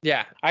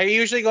 Yeah. I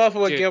usually go off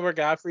of what Gilbert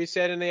Gottfried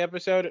said in the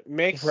episode.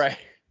 Mix. Right.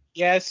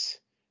 Yes.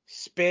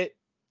 Spit.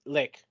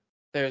 Lick.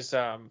 There's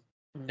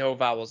no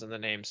vowels in the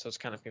name, so it's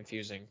kind of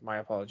confusing. My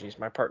apologies.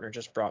 My partner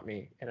just brought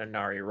me an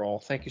Inari roll.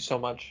 Thank you so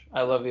much.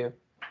 I love you.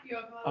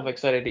 I'm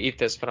excited to eat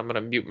this, but I'm going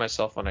to mute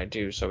myself when I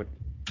do so it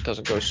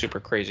doesn't go super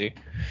crazy.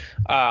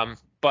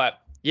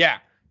 But yeah,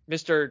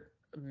 Mr.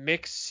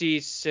 Mixie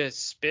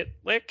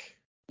Spitlick.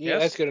 Yeah,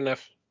 yes? That's good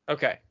enough.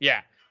 Okay,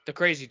 yeah, the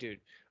crazy dude.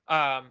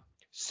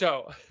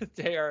 So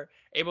they are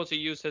able to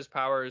use his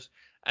powers,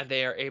 and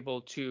they are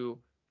able to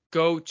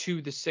go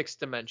to the sixth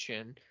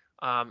dimension.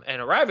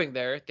 And arriving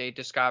there, they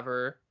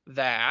discover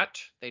that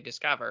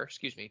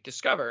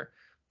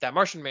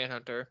Martian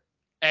Manhunter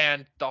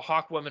and the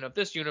Hawk Woman of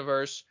this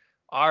universe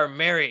are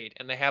married,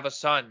 and they have a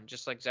son,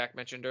 just like Zach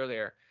mentioned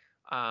earlier.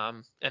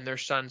 And their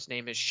son's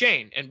name is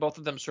Shane, and both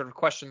of them sort of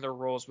question their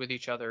roles with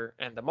each other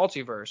and the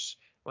multiverse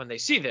when they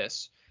see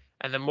this.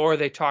 And the more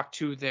they talk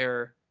to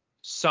their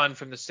son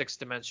from the sixth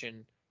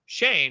dimension,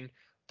 Shane,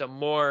 the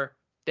more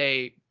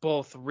they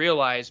both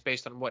realize,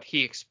 based on what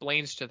he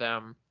explains to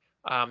them,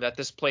 that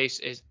this place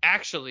is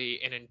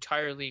actually an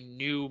entirely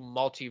new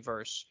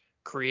multiverse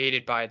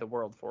created by the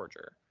World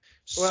Forger.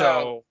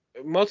 Well,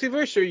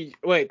 multiverse, or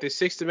wait, the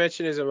sixth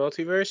dimension is a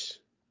multiverse?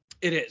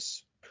 It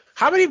is.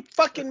 How many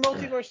fucking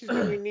multiverses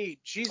do we need?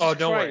 Jesus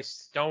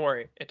Christ. Don't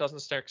worry. It doesn't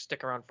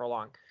stick around for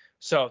long.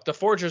 So the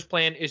Forger's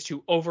plan is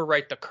to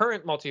overwrite the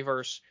current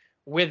multiverse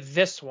with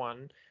this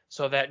one,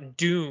 so that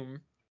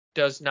Doom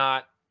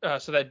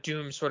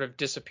sort of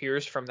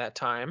disappears from that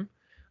time.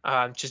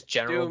 Just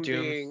general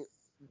Doom.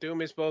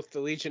 Doom is both the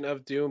Legion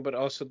of Doom, but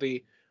also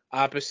the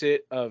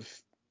opposite of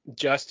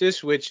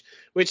Justice, which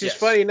is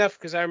funny enough,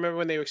 because I remember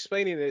when they were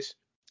explaining this,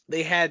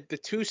 they had the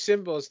two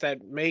symbols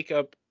that make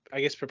up,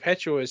 I guess,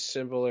 Perpetua's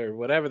symbol or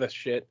whatever the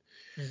shit.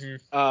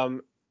 Mm-hmm.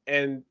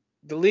 And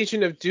the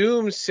Legion of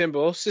Doom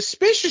symbol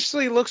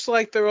suspiciously looks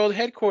like their old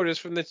headquarters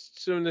from the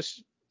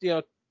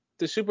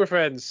Super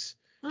Friends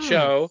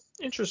show.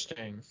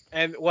 Interesting.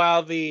 And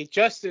while the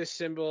Justice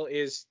symbol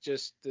is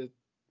just the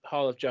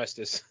Hall of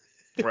Justice.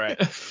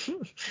 Right.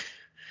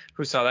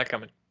 Who saw that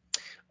coming?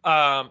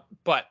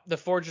 But the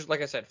Forger's,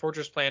 like I said,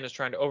 Forger's plan is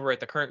trying to overwrite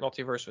the current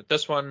multiverse with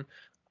this one.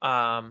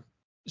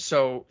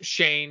 So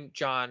Shane,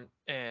 John,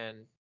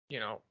 and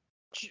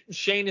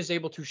Shane is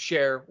able to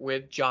share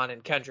with John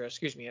and Kendra,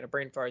 I had a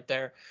brain fart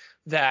there,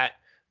 that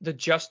the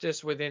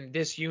justice within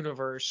this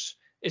universe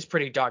is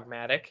pretty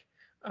dogmatic,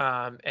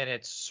 and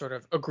it's sort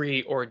of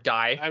agree or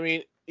die. I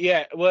mean,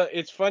 yeah, well,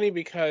 it's funny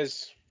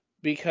because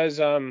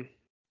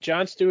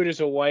John Stewart is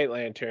a White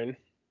Lantern.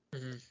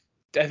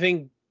 Mm-hmm. I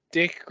think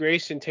Dick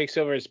Grayson takes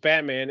over as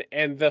Batman,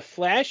 and the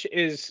Flash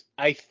is,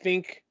 I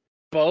think,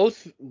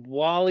 both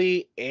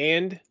Wally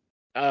and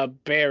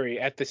Barry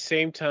at the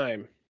same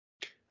time.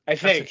 I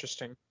think. That's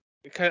interesting.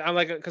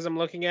 Because I'm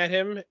looking at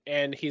him,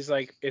 and he's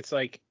like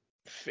phasing.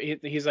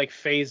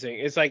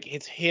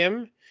 It's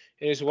him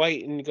in his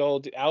white and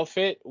gold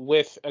outfit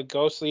with a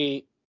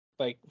ghostly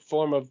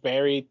form of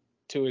Barry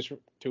to his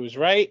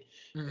right,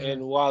 mm-hmm.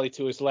 and Wally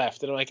to his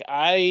left. And I'm like,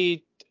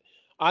 I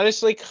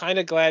honestly kind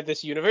of glad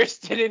this universe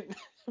didn't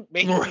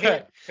make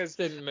it, because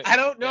I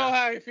don't know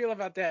how I feel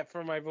about that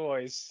for my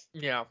boys.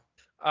 Yeah.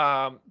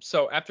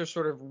 So after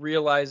sort of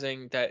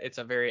realizing that it's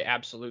a very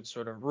absolute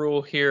sort of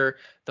rule here,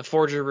 the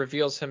Forger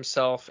reveals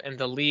himself, and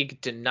the League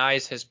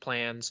denies his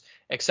plans,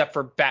 except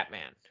for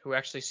Batman, who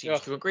actually seems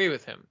to agree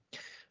with him.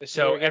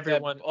 So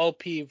everyone, that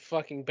OP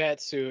fucking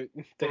bat suit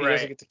that he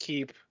doesn't get to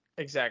keep.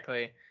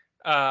 Exactly.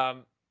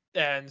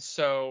 And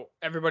so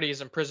everybody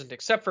is imprisoned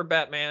except for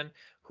Batman,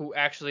 who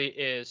actually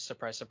is,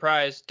 surprise,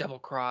 surprise, double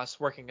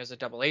cross, working as a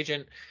double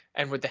agent.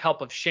 And with the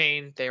help of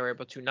Shane, they are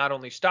able to not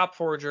only stop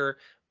Forger,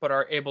 but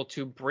are able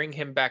to bring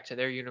him back to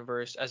their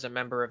universe as a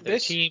member of their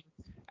team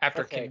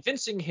after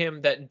convincing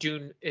him that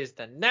Dune is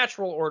the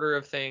natural order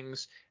of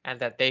things and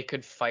that they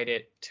could fight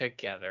it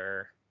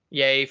together.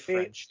 Yay,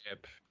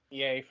 friendship.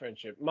 Yay,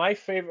 friendship. My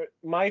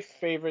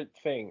favorite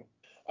thing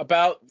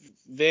about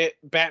the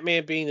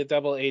Batman being the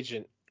double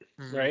agent,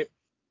 right?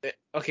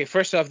 Okay,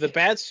 first off, the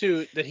bat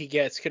suit that he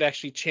gets could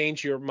actually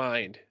change your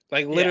mind.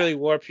 Like, literally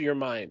warp your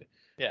mind.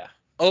 Yeah.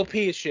 OP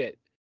as shit.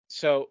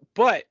 So,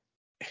 but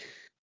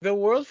the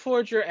World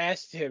Forger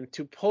asked him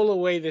to pull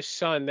away the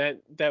sun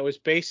that was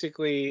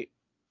basically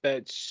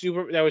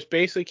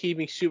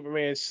keeping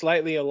Superman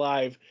slightly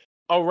alive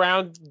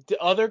around the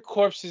other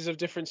corpses of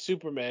different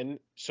Supermen.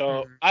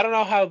 So I don't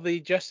know how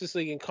the Justice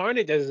League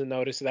Incarnate doesn't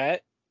notice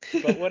that,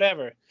 but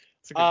whatever.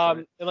 That's a good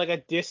point. In like a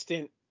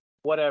distant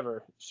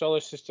whatever solar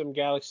system,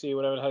 galaxy,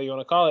 whatever the hell you want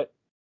to call it.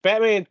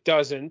 Batman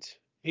doesn't.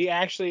 He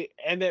actually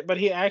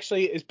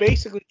is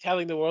basically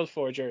telling the World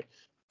Forger,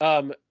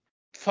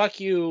 fuck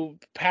you,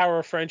 power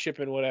of friendship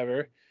and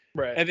whatever.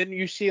 Right. And then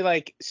you see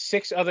like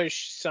 6 other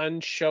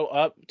suns show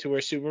up to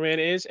where Superman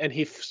is, and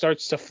he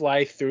starts to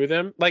fly through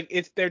them.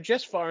 Like they're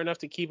just far enough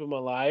to keep him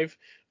alive,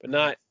 but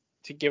not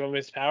to give him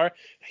his power.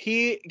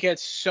 He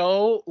gets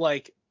so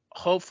like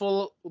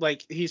hopeful,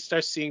 like he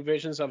starts seeing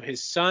visions of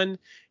his son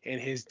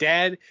and his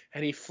dad,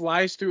 and he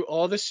flies through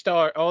all the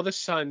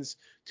suns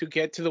to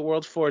get to the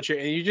World Forger,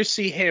 and you just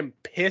see him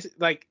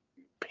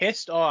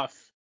pissed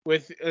off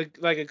with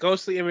a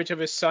ghostly image of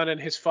his son and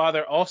his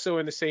father also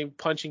in the same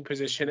punching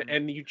position,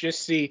 and you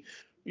just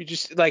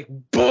like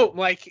boom,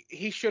 like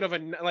he should have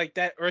like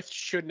that Earth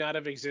should not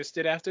have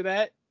existed after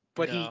that,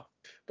 but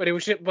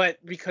but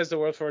because the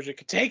World Forger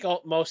could take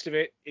most of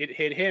it, it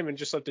hit him and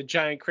just left a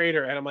giant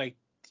crater, and I'm like,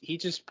 he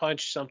just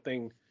punched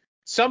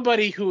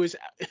somebody who is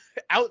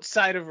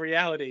outside of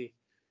reality,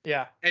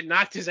 and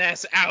knocked his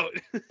ass out.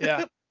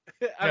 That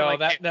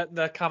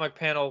the comic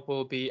panel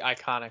will be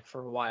iconic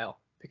for a while,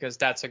 because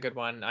that's a good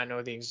one. I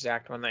know the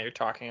exact one that you're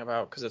talking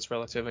about because it's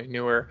relatively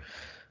newer.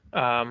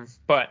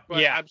 But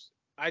yeah,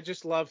 I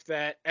just love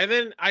that, and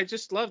then I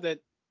just love that.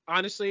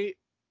 Honestly,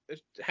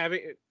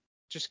 having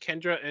just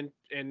Kendra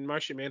and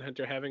Martian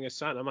Manhunter having a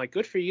son, I'm like,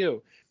 good for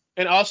you.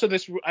 And also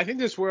I think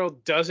this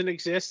world doesn't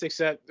exist,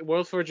 except the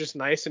World Forge is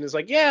nice and is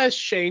like, yeah,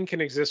 Shane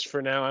can exist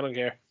for now. I don't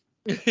care.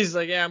 He's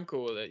like, yeah, I'm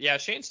cool with it. Yeah,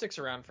 Shane sticks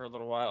around for a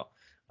little while.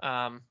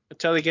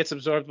 Until he gets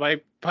absorbed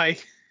by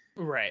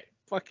right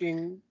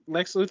fucking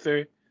Lex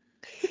Luthor.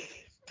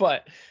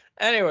 But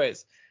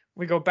anyways,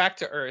 we go back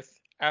to Earth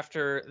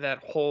after that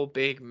whole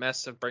big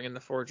mess of bringing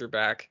the Forger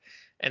back,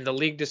 and the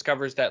League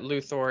discovers that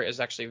Luthor is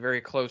actually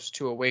very close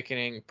to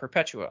awakening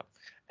Perpetua.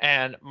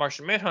 And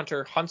Martian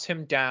Manhunter hunts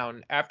him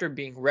down after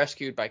being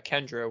rescued by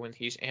Kendra when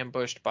he's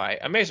ambushed by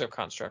a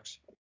mesoconstructs.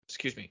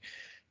 Excuse me.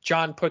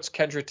 John puts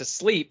Kendra to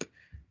sleep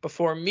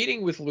before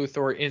meeting with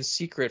Luthor in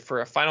secret for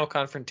a final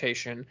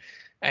confrontation,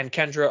 and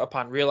Kendra,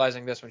 upon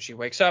realizing this when she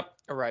wakes up,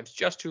 arrives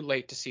just too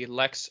late to see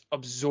Lex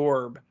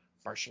absorb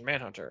Martian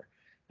Manhunter.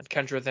 And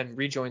Kendra then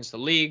rejoins the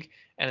League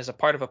and is a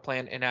part of a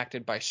plan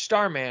enacted by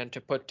Starman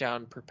to put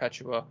down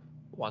Perpetua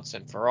once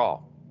and for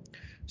all.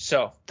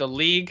 So the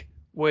League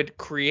would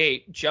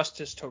create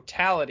Justice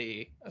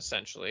Totality,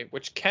 essentially,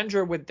 which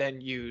Kendra would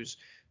then use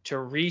to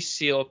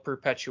reseal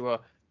Perpetua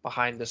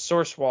behind the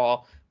Source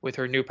Wall with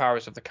her new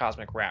powers of the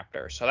Cosmic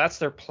Raptor. So that's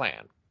their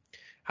plan.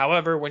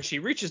 However, when she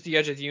reaches the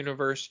edge of the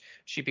universe,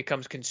 she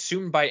becomes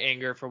consumed by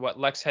anger for what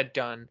Lex had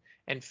done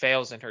and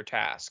fails in her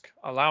task,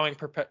 allowing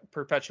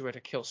Perpetua to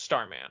kill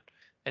Starman.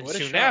 And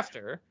soon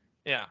after,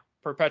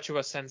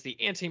 Perpetua sends the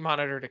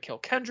Anti-Monitor to kill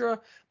Kendra,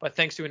 but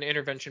thanks to an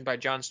intervention by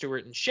Jon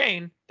Stewart and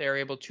Shane, they are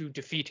able to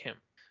defeat him.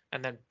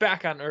 And then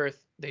back on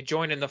Earth, they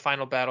join in the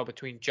final battle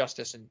between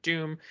Justice and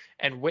Doom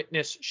and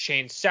witness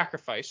Shane's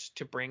sacrifice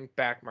to bring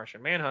back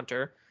Martian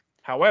Manhunter.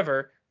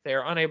 However, they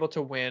are unable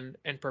to win,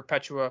 and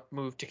Perpetua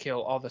move to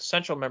kill all the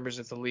central members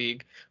of the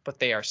League, but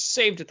they are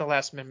saved at the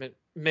last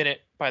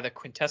minute by the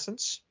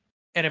Quintessence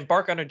and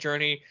embark on a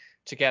journey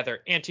to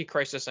gather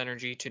anti-crisis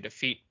energy to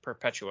defeat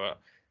Perpetua.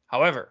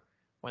 However,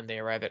 when they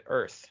arrive at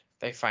Earth,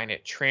 they find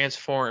it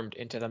transformed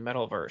into the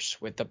Metalverse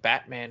with the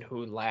Batman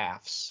who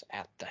laughs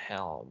at the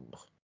helm.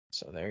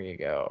 So there you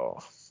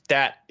go.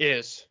 That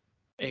is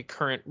a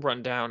current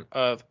rundown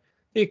of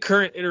the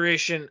current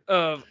iteration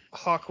of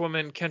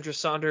Hawkwoman Kendra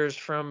Saunders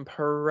from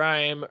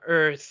Prime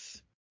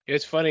Earth.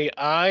 It's funny,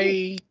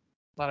 a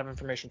lot of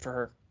information for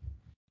her.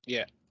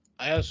 Yeah,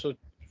 I also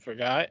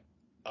forgot.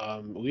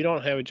 We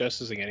don't have a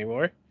Justice League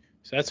anymore,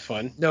 so that's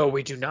fun. No,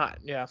 we do not.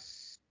 Yeah.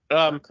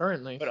 Not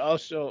currently. But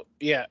also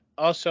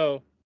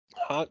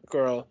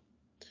Hawkgirl.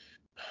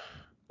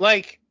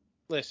 Like,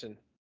 listen,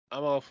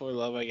 I'm all for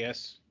love, I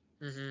guess.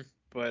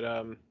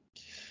 But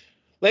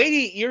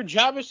lady, your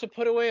job is to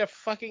put away a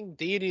fucking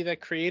deity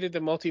that created the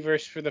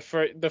multiverse for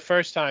the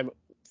first time.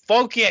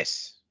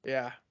 Focus.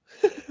 Yeah.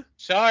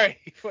 Sorry,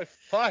 but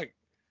fuck.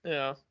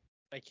 Yeah.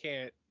 I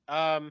can't.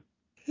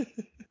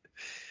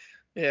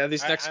 Yeah,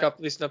 these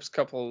next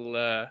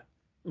couple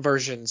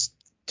versions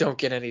don't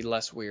get any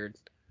less weird.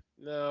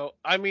 No,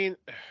 I mean,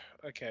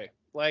 okay.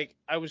 Like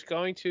I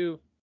wanted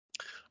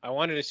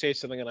to say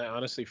something and I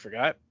honestly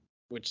forgot,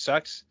 which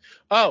sucks.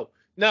 Oh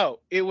no,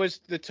 it was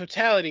the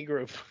Totality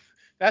group.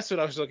 That's what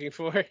I was looking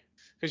for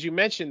because you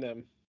mentioned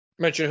them.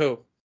 Mention who?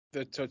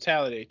 The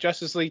Totality,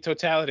 Justice League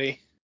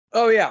Totality.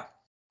 Oh yeah,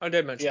 I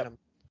did mention Yep. him.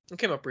 It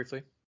came up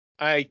briefly.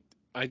 I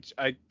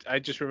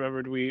just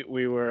remembered we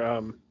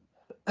were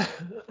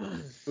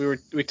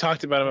we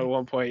talked about him at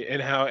one point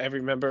and how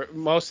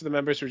most of the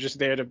members were just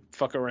there to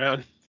fuck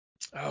around.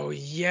 Oh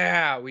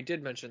yeah, we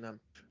did mention them.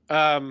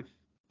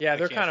 Yeah,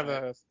 they're kind of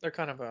a.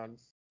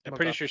 I'm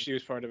pretty sure she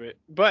was part of it.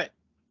 But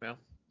yeah.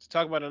 To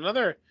talk about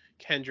another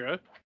Kendra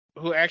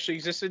who actually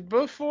existed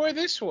before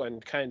this one,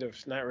 kind of,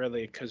 not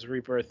really, because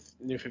Rebirth,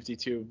 New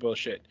 52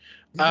 bullshit.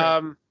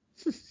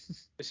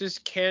 This is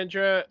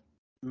Kendra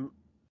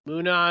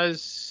Munaz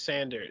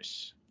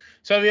Saunders.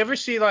 So have you ever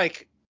seen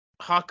like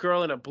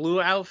Hawkgirl in a blue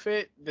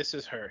outfit? This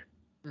is her.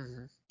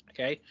 Mm-hmm.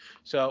 Okay,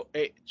 so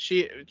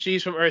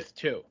she's from Earth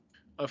 2.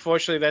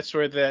 Unfortunately, that's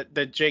where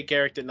the Jake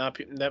Garrick did not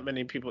that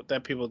many people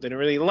didn't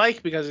really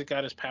like because it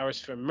got his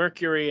powers from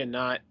Mercury and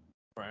not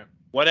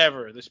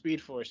whatever the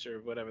Speed Force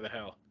or whatever the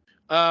hell.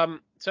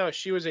 So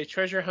she was a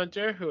treasure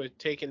hunter who had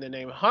taken the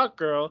name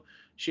Hawkgirl.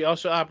 She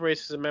also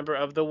operates as a member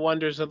of the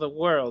Wonders of the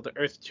World,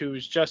 Earth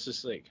 2's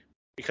Justice League,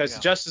 because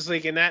the Justice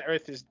League in that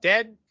Earth is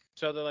dead.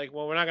 So they're like,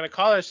 well, we're not going to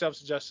call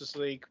ourselves the Justice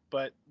League,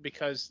 but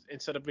because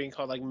instead of being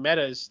called like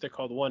metas, they're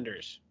called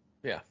Wonders.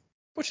 Yeah,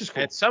 which is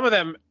cool. And some of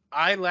them,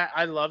 I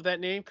love that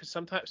name because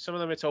sometimes some of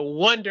them it's a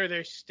wonder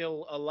they're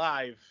still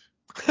alive.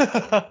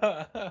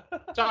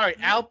 Sorry,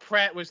 Al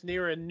Pratt was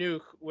near a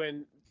nuke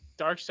when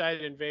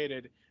Darkseid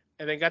invaded,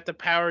 and they got the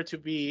power to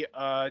be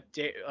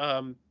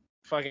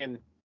fucking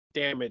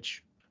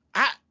damage.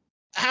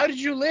 How did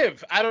you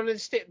live? I don't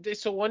understand.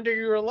 It's a wonder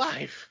you're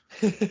alive.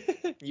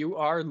 You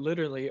are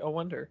literally a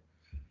wonder.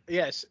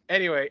 Yes.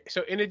 Anyway,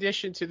 so in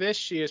addition to this,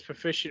 she is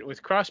proficient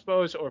with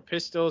crossbows or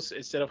pistols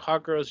instead of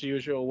Hawkgirl's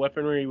usual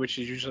weaponry, which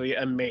is usually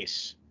a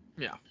mace.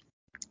 Yeah.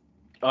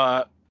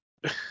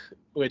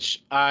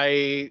 Which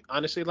I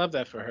honestly love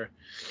that for her.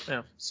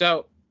 Yeah.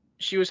 So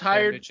she was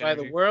hired by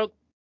the world.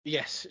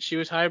 Yes, she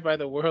was hired by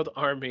the World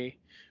Army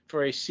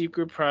for a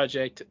secret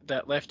project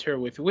that left her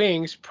with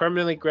wings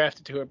permanently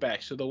grafted to her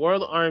back. So the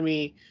World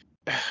Army,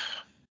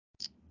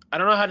 I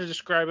don't know how to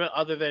describe it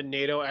other than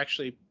NATO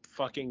actually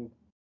fucking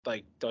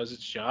like does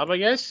its job, I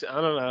guess. I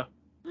don't know.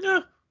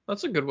 Yeah,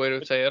 that's a good way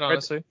to say it,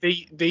 honestly.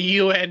 The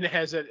UN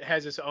has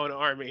its own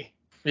army.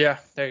 Yeah,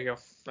 there you go.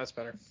 That's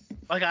better.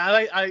 Like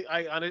I don't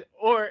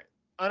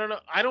know.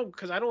 I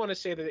don't want to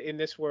say that in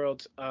this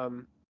world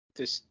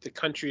the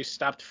countries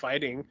stopped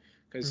fighting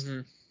because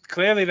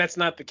clearly that's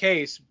not the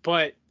case.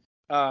 But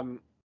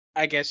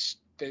I guess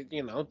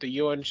the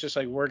UN's just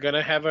like we're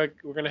gonna have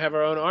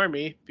our own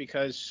army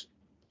because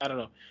I don't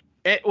know.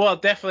 Well,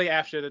 definitely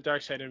after the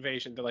Darkseid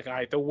invasion, they're like, all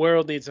right, the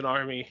world needs an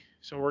army,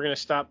 so we're gonna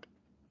stop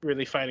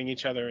really fighting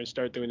each other and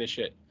start doing this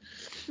shit.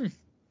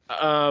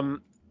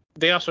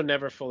 They also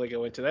never fully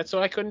go into that,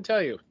 so I couldn't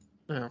tell you.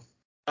 Yeah.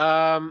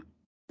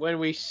 When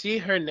we see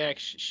her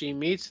next, she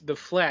meets the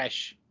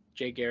Flash,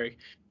 Jay Garrick,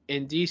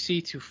 in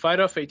DC to fight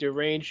off a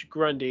deranged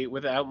Grundy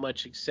without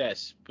much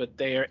success, but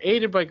they are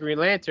aided by Green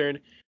Lantern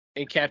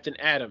and Captain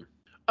Atom.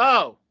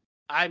 Oh,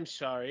 I'm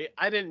sorry.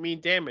 I didn't mean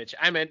Damage.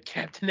 I meant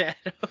Captain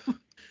Atom,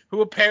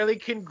 who apparently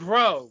can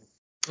grow.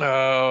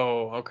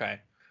 Oh, okay.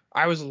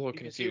 I was a little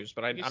confused,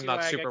 but I'm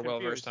not super well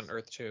versed on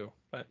Earth 2.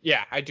 But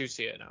yeah, I do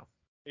see it now.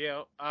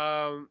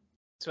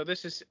 So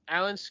this is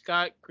Alan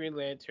Scott Green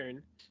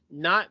Lantern,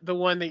 not the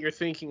one that you're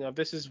thinking of.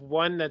 This is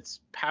one that's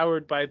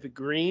powered by the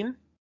green.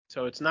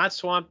 So it's not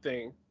Swamp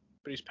Thing,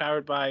 but he's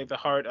powered by the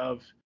heart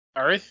of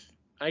Earth,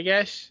 I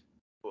guess.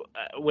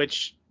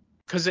 Which,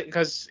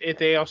 because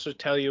they also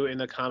tell you in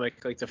the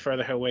comic, like the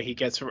further away he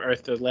gets from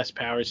Earth, the less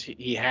powers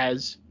he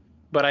has.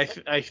 But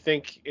I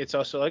think it's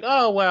also like,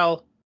 oh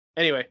well.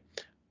 Anyway,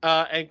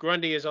 and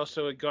Grundy is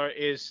also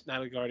is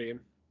not a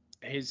guardian.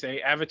 He's a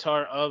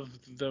avatar of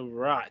the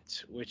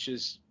rot, which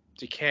is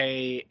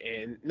decay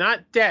and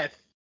not death,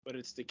 but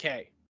it's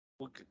decay.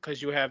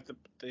 Because you have the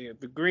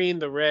green,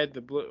 the red,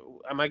 the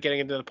blue. I'm not getting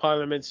into the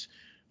parliaments.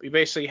 We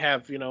basically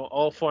have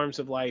all forms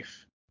of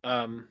life.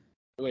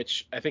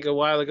 Which I think a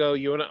while ago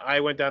I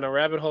went down a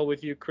rabbit hole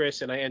with you,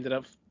 Chris, and I ended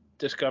up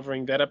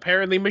discovering that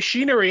apparently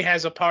machinery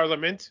has a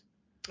parliament.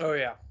 Oh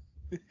yeah,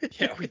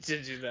 yeah, we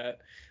did do that.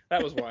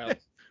 That was wild.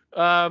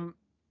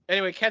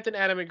 Anyway, Captain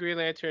Atom and Green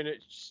Lantern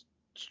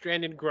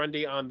stranded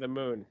Grundy on the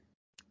moon.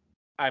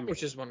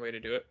 Which is one way to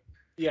do it.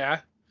 Yeah.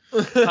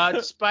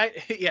 Despite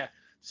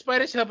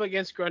his help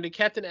against Grundy,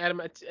 Captain Atom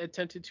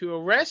attempted to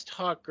arrest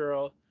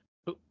Hawkgirl,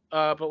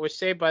 but was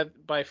saved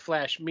by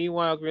Flash.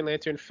 Meanwhile, Green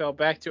Lantern fell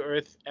back to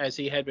Earth as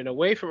he had been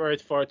away from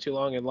Earth far too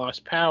long and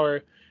lost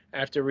power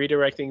after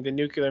redirecting the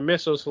nuclear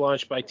missiles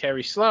launched by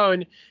Terry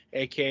Sloan,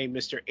 aka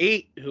Mr.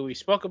 8, who we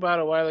spoke about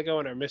a while ago,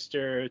 and our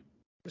Mr.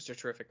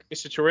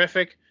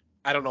 Terrific.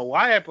 I don't know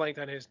why I blanked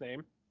on his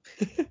name.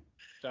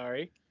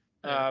 Sorry.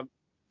 Yeah.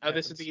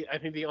 This is I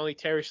think the only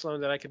Terry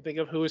Sloan that I can think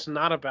of who is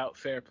not about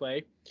fair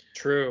play.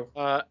 True.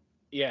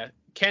 Yeah.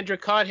 Kendra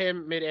caught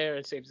him midair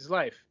and saved his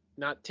life.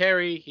 Not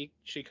Terry.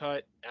 She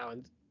caught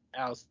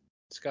Al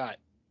Scott.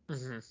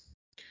 Mm-hmm.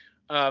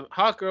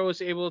 Hawkgirl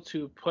was able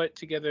to put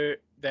together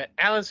that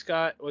Alan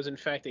Scott was in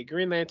fact a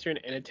Green Lantern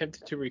and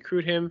attempted to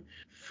recruit him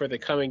for the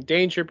coming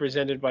danger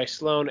presented by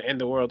Sloan and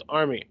the World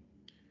Army.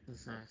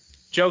 Mm-hmm.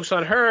 Joke's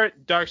on her.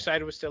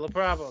 Darkseid was still a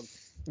problem.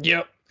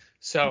 Yep.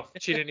 So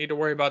she didn't need to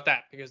worry about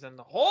that because then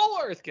the whole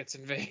Earth gets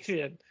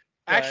invaded.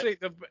 But... Actually,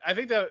 I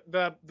think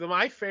the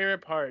my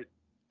favorite part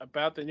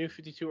about the New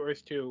 52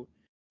 Earth 2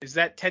 is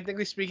that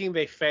technically speaking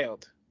they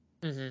failed.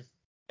 Mm-hmm.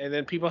 And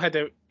then people had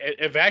to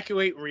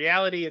evacuate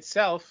reality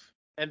itself,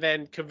 and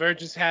then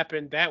convergence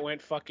happened. That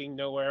went fucking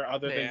nowhere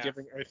other than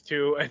giving Earth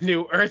 2 a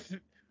new Earth,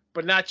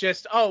 but not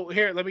just, oh,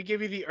 here, let me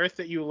give you the Earth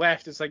that you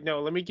left. It's like,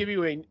 no, let me give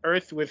you an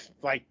Earth with,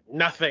 like,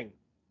 nothing.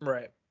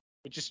 Right.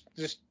 Just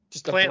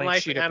a plant blank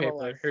life sheet and of animal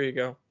paper. life. Here you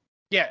go.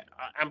 Yeah,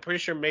 I'm pretty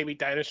sure maybe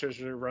dinosaurs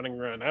were running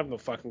around. I have no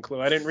fucking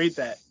clue. I didn't read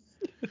that.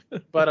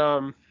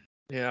 But,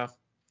 yeah.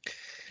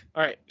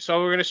 All right, so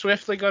we're gonna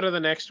swiftly go to the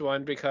next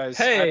one because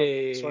I don't know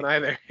this one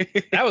either.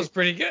 That was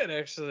pretty good,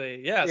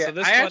 actually. Yeah. So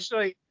this I one.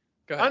 Actually.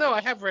 Go ahead. Oh no,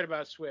 I have read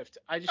about Swift.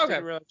 I just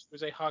didn't realize she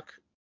was a Hawk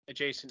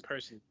adjacent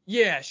person.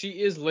 Yeah, she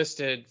is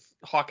listed.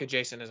 Hawk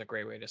adjacent is a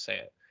great way to say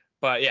it.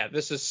 But yeah,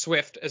 this is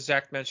Swift, as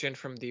Zach mentioned,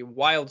 from the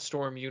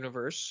Wildstorm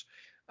universe.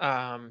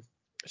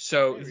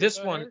 So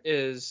this one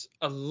is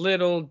a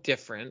little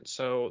different.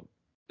 So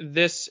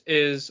this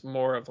is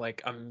more of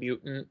like a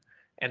mutant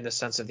in the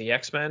sense of the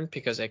X-Men,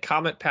 because a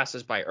comet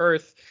passes by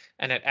Earth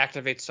and it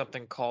activates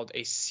something called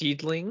a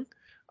seedling,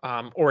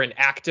 or an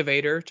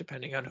activator,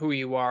 depending on who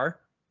you are,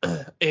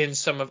 in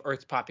some of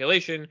Earth's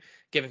population,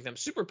 giving them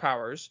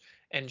superpowers.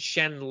 And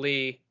Shen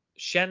Li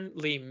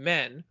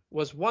Men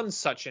was one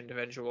such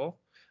individual,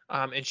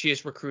 and she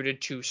is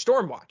recruited to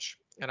Stormwatch.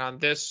 And on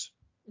this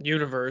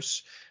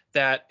universe,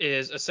 that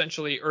is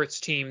essentially Earth's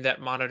team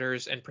that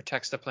monitors and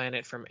protects the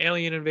planet from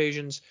alien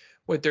invasions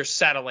with their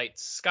satellite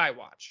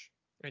Skywatch.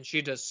 And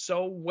she does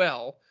so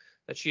well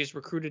that she is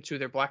recruited to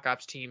their Black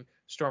Ops team,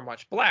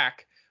 Stormwatch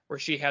Black, where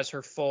she has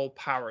her full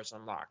powers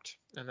unlocked.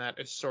 And that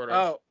is sort of...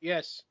 Oh,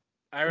 yes.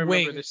 I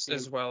remember wings this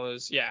as well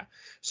as... Yeah.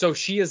 So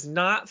she is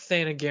not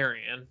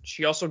Thanagarian.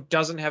 She also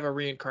doesn't have a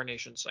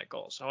reincarnation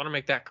cycle. So I want to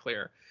make that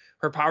clear.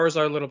 Her powers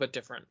are a little bit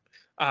different.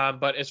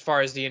 But as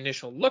far as the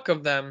initial look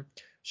of them,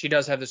 she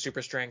does have the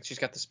super strength. She's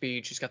got the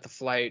speed. She's got the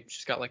flight.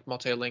 She's got like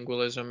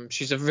multilingualism.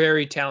 She's a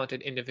very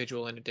talented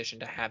individual in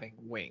addition to having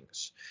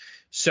wings.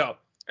 So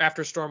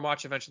after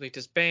Stormwatch eventually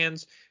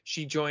disbands,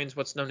 she joins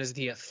what's known as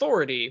the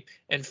Authority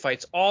and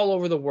fights all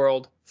over the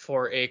world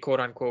for a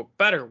quote-unquote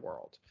better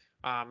world,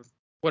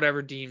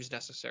 whatever deems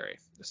necessary,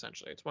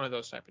 essentially. It's one of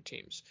those type of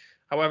teams.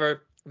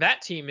 However,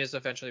 that team is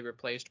eventually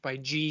replaced by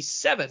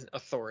G7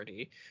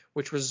 Authority,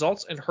 which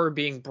results in her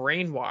being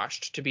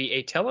brainwashed to be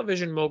a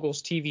television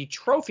mogul's TV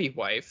trophy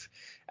wife,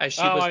 as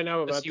she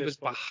was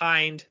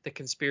behind the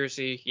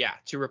conspiracy,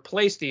 to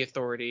replace the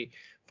Authority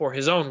for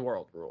his own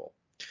world rule.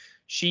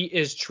 She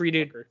is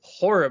treated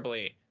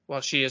horribly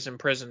while she is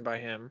imprisoned by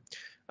him.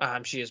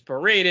 She is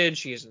berated,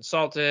 she is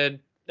insulted,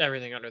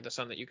 everything under the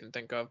sun that you can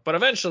think of. But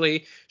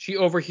eventually, she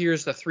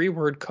overhears the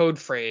 3-word code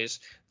phrase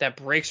that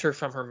breaks her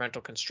from her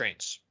mental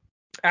constraints.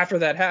 After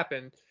that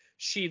happened,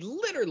 she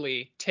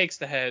literally takes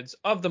the heads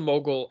of the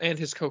mogul and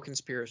his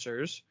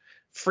co-conspirators,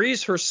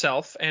 frees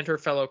herself and her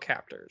fellow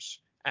captors,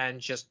 and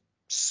just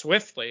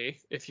swiftly,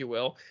 if you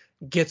will,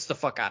 gets the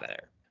fuck out of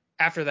there.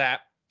 After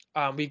that,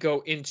 we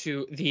go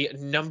into the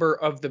Number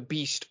of the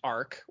Beast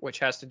arc, which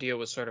has to deal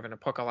with sort of an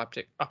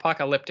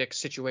apocalyptic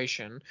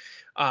situation.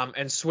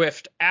 And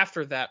Swift,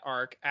 after that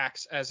arc,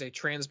 acts as a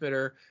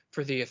transmitter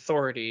for the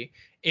Authority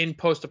in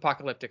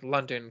post-apocalyptic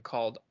London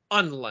called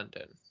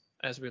Unlondon,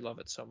 as we love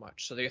it so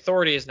much. So the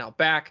Authority is now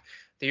back.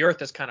 The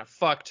Earth is kind of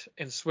fucked,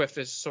 and Swift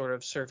is sort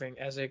of serving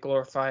as a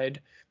glorified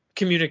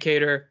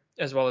communicator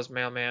as well as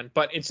mailman.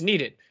 But it's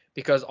needed,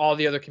 because all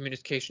the other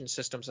communication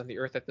systems on the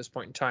Earth at this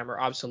point in time are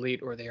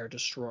obsolete or they are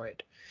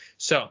destroyed.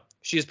 So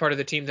she is part of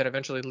the team that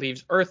eventually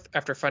leaves Earth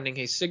after finding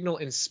a signal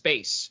in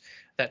space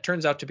that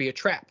turns out to be a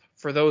trap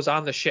for those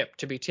on the ship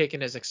to be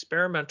taken as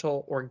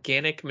experimental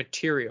organic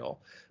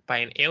material by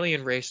an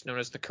alien race known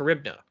as the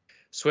Charybda.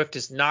 Swift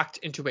is knocked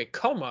into a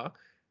coma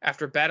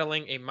after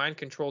battling a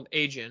mind-controlled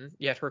agent,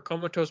 yet her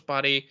comatose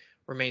body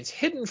remains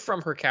hidden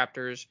from her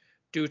captors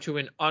due to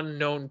an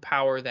unknown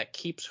power that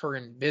keeps her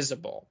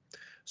invisible.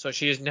 So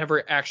she is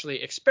never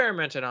actually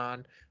experimented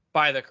on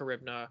by the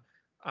Charybda.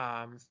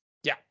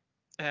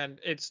 And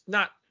it's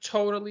not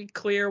totally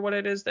clear what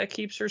it is that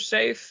keeps her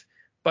safe,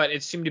 but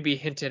it seemed to be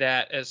hinted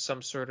at as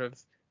some sort of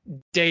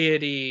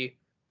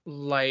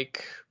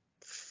deity-like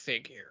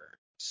figure.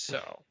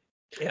 So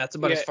yeah, it's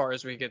about as far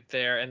as we get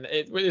there. And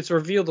it's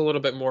revealed a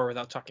little bit more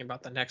without talking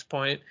about the next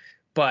point,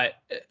 but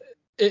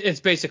it's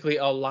basically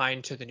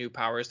aligned to the new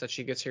powers that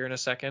she gets here in a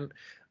second.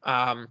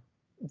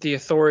 The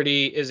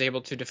Authority is able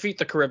to defeat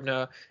the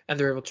Charybda, and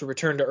they're able to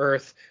return to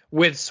Earth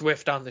with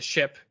Swift on the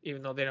ship,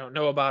 even though they don't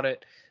know about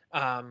it.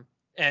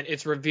 and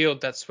it's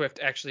revealed that Swift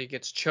actually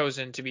gets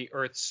chosen to be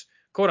Earth's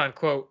quote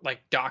unquote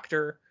like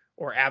doctor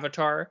or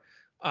avatar,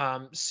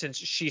 since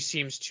she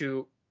seems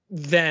to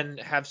then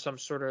have some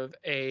sort of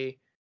a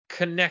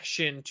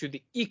connection to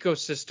the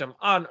ecosystem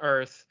on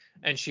Earth,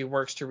 and she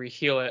works to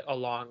reheal it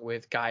along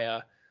with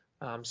Gaia,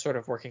 sort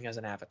of working as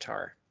an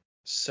avatar.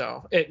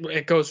 So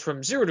it goes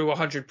from 0 to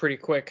 100 pretty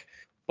quick,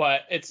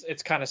 but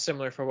it's kind of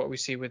similar for what we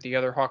see with the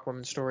other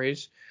Hawkwoman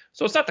stories.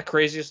 So it's not the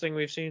craziest thing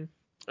we've seen,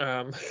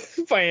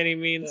 by any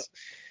means.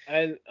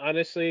 And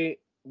honestly,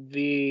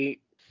 I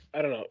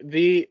don't know,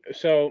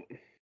 so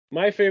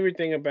my favorite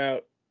thing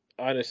about,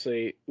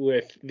 honestly,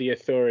 with the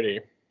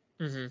Authority,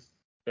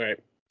 right?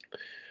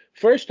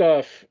 First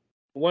off,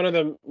 one of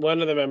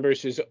the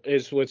members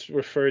is what's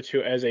referred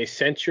to as a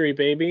century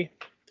baby.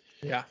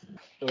 Yeah.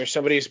 Where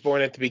somebody is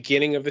born at the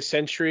beginning of the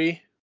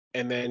century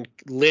and then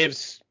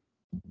lives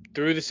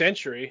through the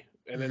century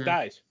and then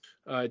dies.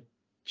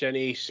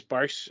 Jenny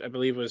Sparks, I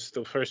believe, was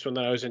the first one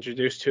that I was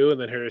introduced to,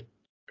 and then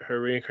her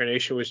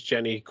reincarnation was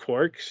Jenny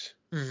Quarks,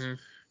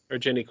 or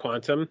Jenny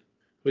Quantum, who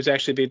was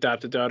actually the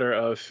adopted daughter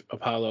of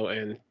Apollo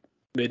and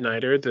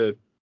Midnighter, the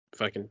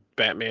fucking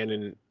Batman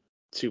and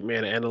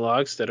Superman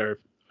analogs that are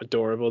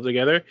adorable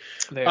together.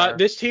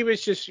 This team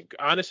is just,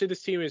 honestly,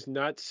 this team is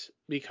nuts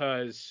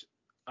because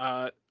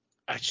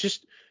it's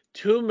just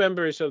two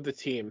members of the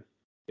team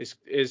is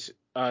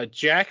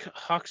Jack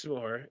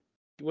Hawksmoor.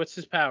 What's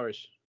his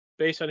powers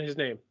based on his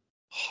name?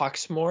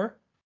 Hawksmoor?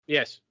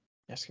 Yes.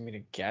 Asking me to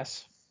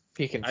guess.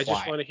 He can fly. I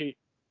just want to hear.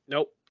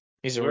 Nope.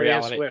 He's a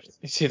reality.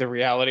 Is he the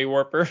reality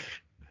warper?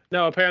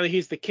 No, apparently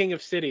he's the king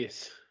of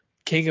cities.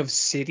 King of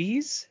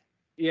cities?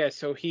 Yeah,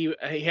 so he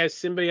has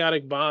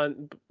symbiotic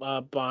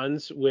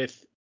bonds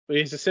with. He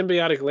has a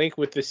symbiotic link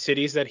with the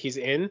cities that he's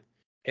in.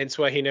 Hence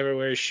why he never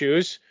wears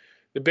shoes.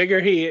 The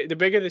bigger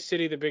the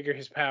city, the bigger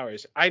his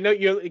powers. I know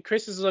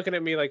Chris is looking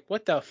at me like,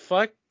 what the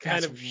fuck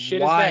kind of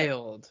shit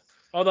wild. Is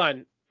that? Hold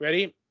on.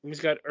 Ready? He's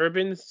got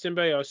urban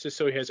symbiosis,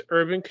 so he has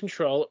urban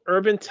control,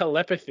 urban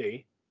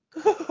telepathy,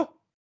 so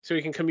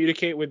he can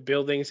communicate with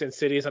buildings and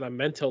cities on a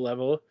mental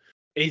level.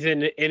 He's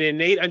an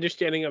innate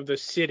understanding of the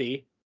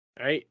city,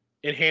 right?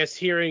 Enhanced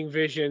hearing,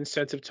 vision,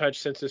 sense of touch,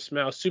 sense of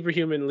smell,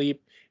 superhuman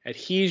leap,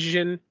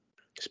 adhesion,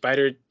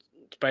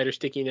 spider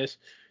stickiness,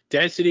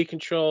 density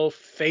control,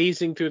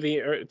 phasing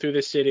through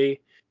the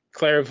city,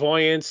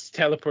 clairvoyance,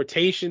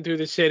 teleportation through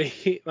the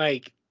city.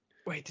 Like,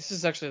 wait, this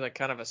is actually like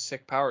kind of a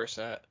sick power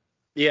set.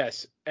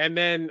 Yes, and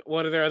then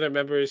one of their other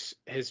members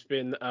has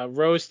been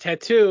Rose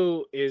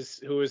Tattoo,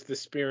 who is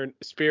the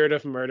spirit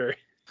of murder.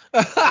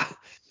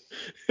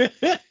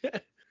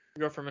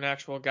 Go from an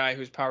actual guy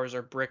whose powers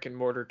are brick and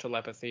mortar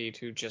telepathy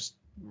to just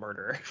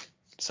murder.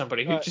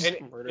 Somebody who just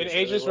murders. An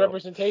ageless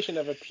representation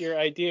of a pure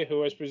idea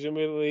who has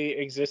presumably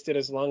existed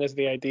as long as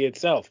the idea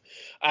itself.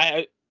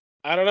 I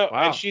don't know.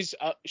 Wow. And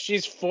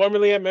she's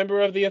formerly a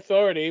member of the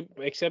Authority,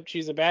 except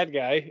she's a bad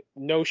guy.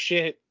 No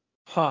shit.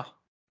 Huh.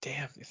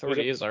 Damn, the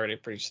Authority is already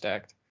pretty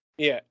stacked.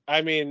 Yeah,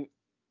 I mean,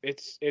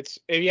 it's if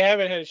you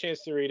haven't had a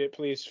chance to read it,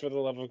 please, for the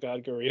love of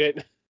God, go read it.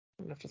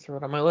 I'm gonna have to throw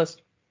it on my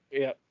list.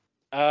 Yeah.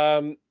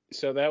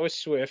 So that was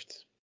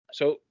Swift.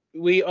 So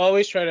we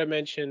always try to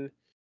mention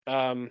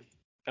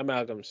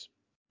amalgams.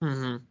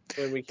 When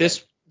we can.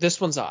 This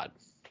one's odd.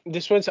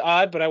 This one's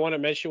odd, but I want to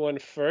mention one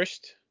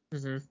first. Go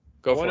for it.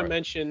 I want to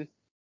mention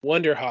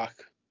WildHawk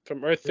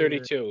from Earth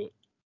 32.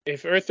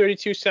 If Earth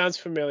 32 sounds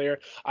familiar,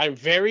 I'm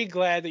very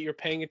glad that you're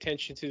paying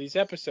attention to these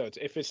episodes.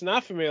 If it's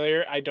not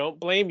familiar, I don't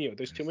blame you.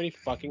 There's too many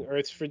fucking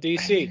Earths for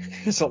DC.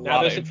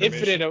 Now there's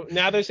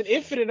an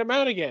infinite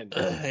amount again.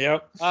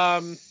 Yep.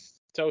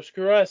 So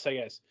screw us, I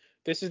guess.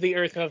 This is the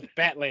Earth of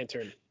Bat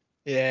Lantern.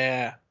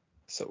 Yeah.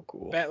 So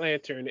cool. Bat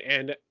Lantern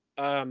and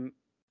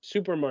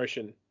Super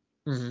Martian.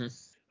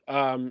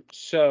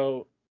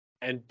 So,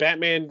 and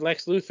Batman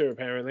Lex Luthor,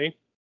 apparently.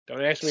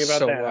 Don't ask me about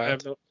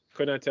that.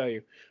 Could not tell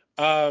you.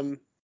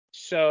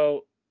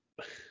 So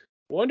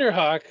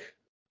WildHawk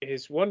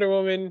is Wonder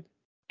Woman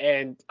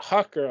and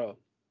Hawkgirl.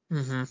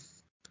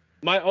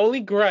 My only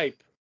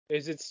gripe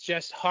is it's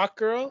just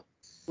Hawkgirl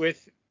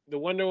with the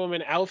Wonder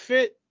Woman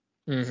outfit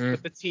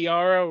with the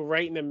tiara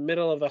right in the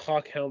middle of the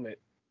Hawk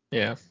helmet.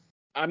 Yeah.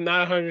 I'm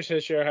not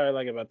 100% sure how I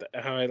like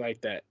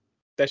that.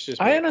 That's just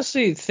me. I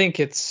honestly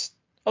think it's,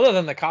 other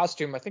than the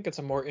costume, I think it's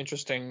a more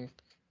interesting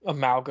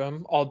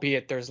amalgam,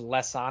 albeit there's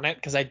less on it,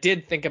 because I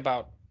did think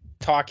about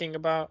including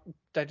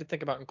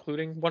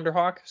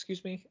WildHawk,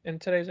 in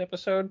today's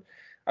episode.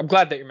 I'm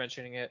glad that you're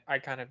mentioning it. I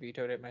kind of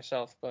vetoed it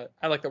myself, but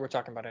I like that we're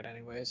talking about it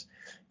anyways.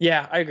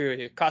 Yeah, I agree with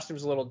you.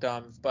 Costume's a little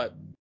dumb, but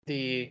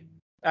the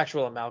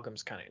actual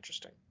amalgam's kind of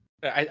interesting.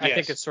 I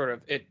think it's sort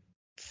of, it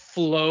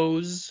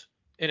flows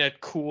in a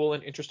cool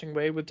and interesting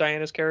way with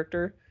Diana's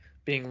character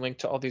being linked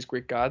to all these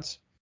Greek gods.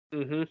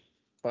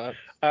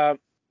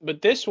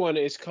 But this one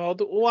is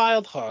called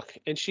WildHawk,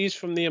 and she's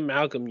from the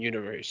Amalgam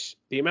universe.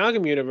 The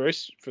Amalgam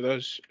universe, for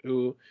those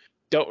who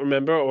don't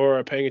remember or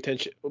are paying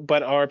attention,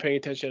 but are paying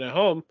attention at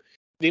home,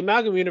 the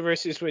Amalgam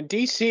universe is when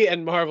DC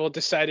and Marvel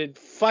decided,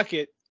 fuck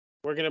it,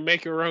 we're gonna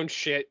make our own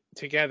shit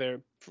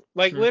together.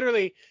 Like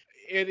literally,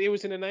 it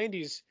was in the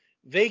 90s.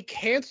 They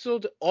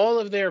canceled all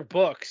of their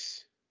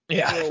books for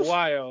a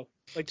while.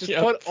 Like, just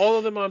put all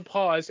of them on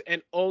pause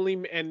and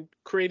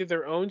created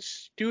their own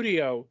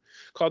studio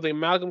called the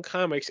Amalgam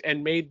Comics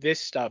and made this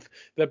stuff.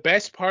 The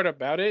best part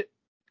about it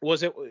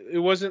was it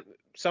wasn't,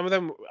 some of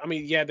them, I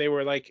mean, yeah, they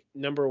were like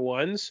number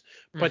ones,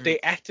 but they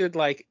acted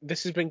like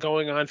this has been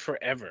going on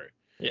forever.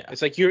 Yeah.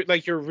 It's like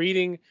you're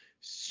reading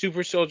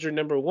Super Soldier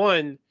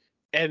 #1,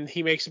 and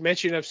he makes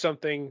mention of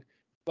something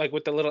like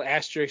with the little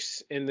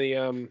asterisks in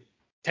the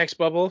text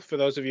bubble. For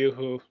those of you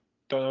who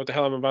don't know what the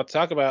hell I'm about to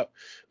talk about,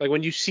 like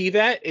when you see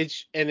that,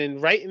 and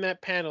then right in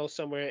that panel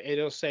somewhere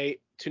it'll say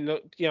to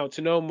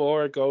know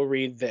more, go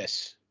read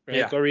this. Right?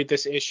 Yeah. Go read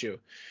this issue.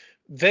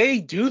 They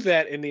do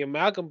that in the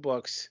Amalgam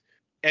books,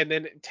 and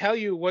then tell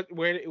you what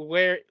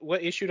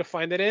issue to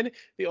find it in.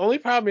 The only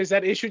problem is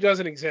that issue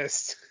doesn't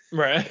exist.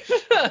 Right.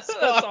 That's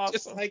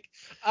awesome.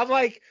 I'm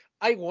like,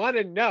 I want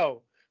to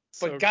know,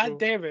 but God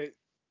damn it,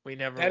 we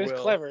never that will. is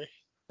clever.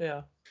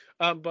 Yeah.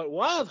 But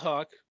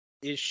WildHawk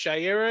is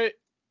Shayera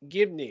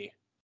Gibney,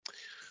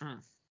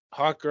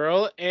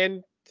 Hawkgirl,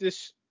 and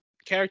this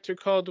character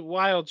called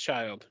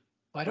Wildchild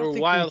or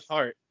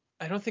Wildheart.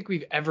 I don't think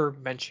we've ever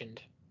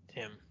mentioned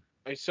him.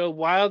 So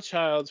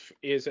Wildchild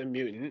is a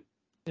mutant.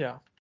 Yeah.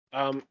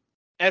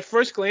 At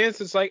first glance,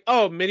 it's like,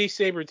 oh, mini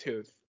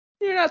Sabretooth.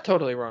 You're not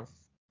totally wrong.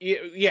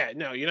 Yeah,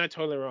 no, you're not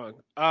totally wrong.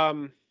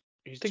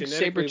 He's I think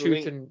genetically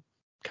Sabretooth and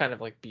kind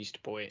of like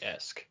Beast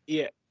Boy-esque.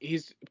 Yeah,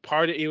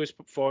 he was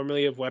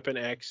formerly of Weapon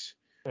X.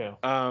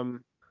 Yeah.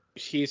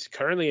 He's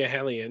currently a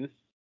Hellion.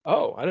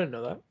 Oh, I didn't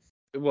know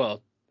that.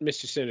 Well,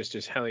 Mr.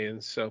 Sinister's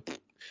Hellion, so.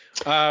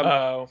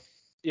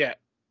 Yeah.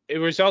 It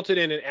resulted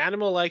in an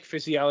animal-like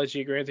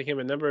physiology, granting him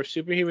a number of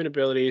superhuman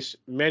abilities,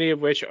 many of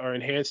which are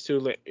enhanced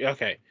to.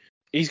 Okay.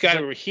 He's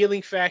got a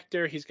healing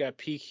factor. He's got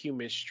peak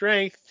human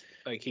strength.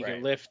 Like, he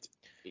can lift.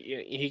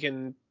 He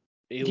can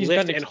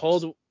lift and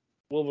hold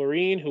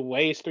Wolverine, who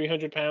weighs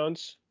 300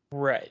 pounds.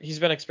 Right. He's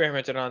been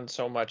experimented on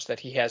so much that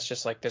he has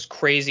just like this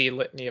crazy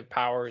litany of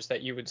powers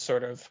that you would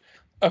sort of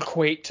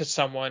equate to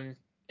someone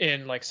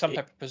in like some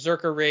type of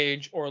berserker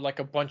rage or like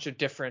a bunch of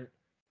different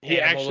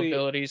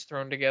abilities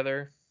thrown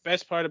together.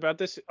 Best part about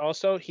this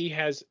also, he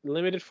has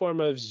limited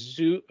form of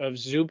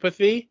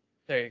zoopathy.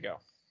 There you go.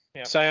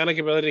 Yeah. Psionic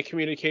ability to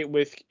communicate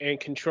with and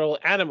control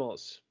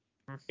animals.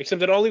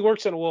 Except it only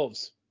works on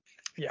wolves.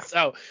 Yeah.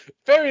 So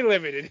very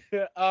limited.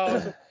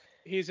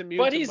 He's immune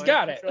to mind control. But he's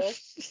got it.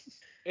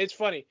 It's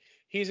funny.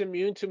 He's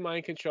immune to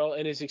mind control,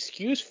 and his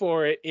excuse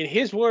for it, in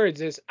his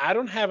words, is I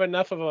don't have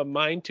enough of a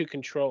mind to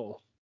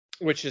control.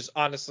 Which is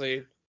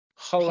honestly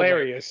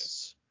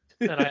hilarious.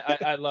 And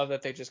I love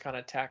that they just kind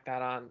of tack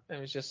that on. And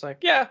it was just like,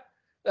 yeah.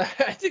 I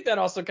think that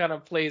also kind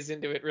of plays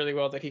into it really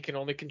well that he can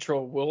only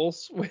control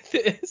wolves with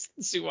his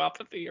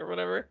zoopathy or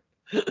whatever.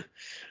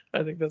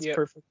 I think that's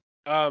perfect.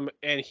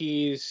 And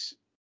he's,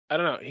 I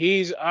don't know,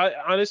 he's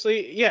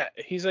honestly, yeah,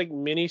 he's like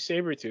mini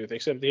Sabretooth,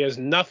 except he has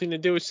nothing to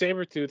do with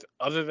Sabretooth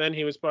other than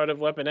he was part of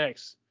Weapon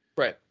X.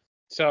 Right.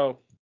 So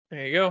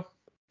there you go.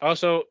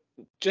 Also,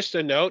 just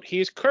a note,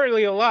 he's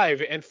currently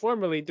alive and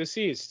formerly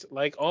deceased,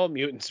 like all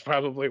mutants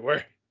probably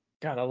were.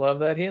 Gotta love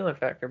that healing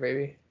factor,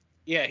 baby.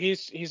 Yeah,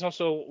 he's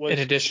also in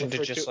addition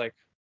to just like,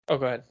 oh,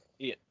 go ahead.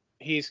 Yeah,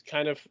 he's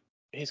got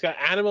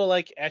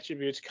animal-like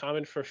attributes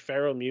common for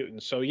feral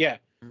mutants. So yeah,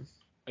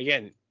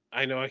 again,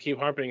 I know I keep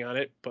harping on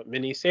it, but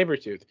mini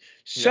Sabretooth.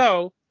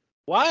 So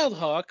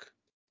WildHawk,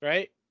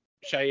 right?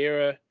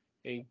 Shayera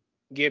and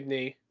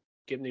Gibney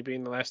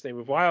being the last name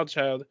of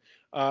Wildchild,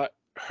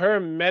 her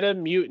meta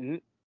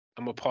mutant.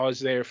 I'm gonna pause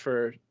there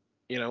for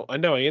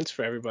annoyance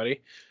for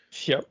everybody.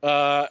 Yep.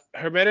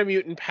 Her meta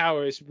mutant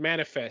powers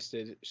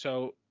manifested.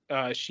 So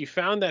she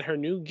found that her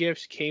new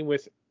gifts came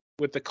with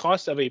the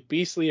cost of a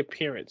beastly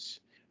appearance.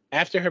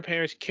 After her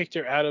parents kicked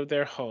her out of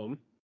their home,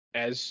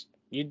 as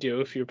you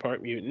do if you're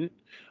part mutant,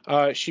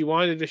 she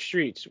wandered the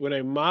streets. When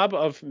a mob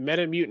of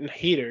meta mutant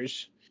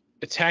haters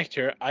attacked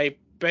her, I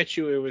bet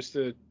you it was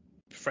the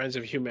Friends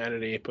of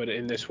Humanity, but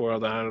in this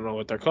world, I don't know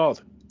what they're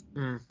called.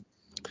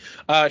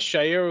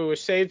 Shayera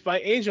was saved by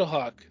Angel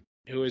Hawk,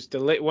 who is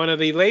one of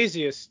the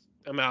laziest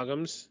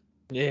amalgams.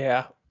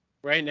 Yeah.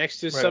 Right next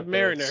to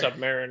Submariner.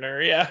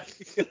 Submariner, yeah.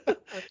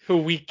 Who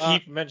we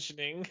keep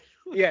mentioning.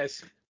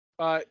 Yes.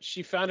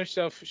 She found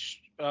herself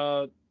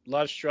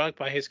love-struck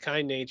by his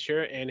kind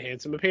nature and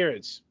handsome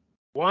appearance.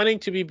 Wanting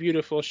to be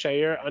beautiful,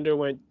 Shayera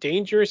underwent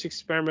dangerous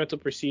experimental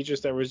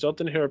procedures that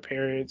resulted in her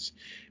appearance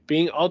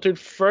being altered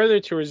further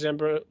to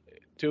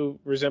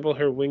resemble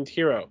her winged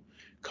hero.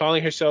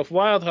 Calling herself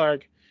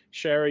WildHawk,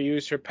 Shayera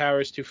used her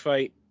powers to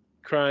fight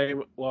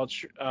crime while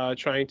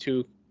trying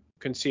to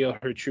conceal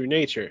her true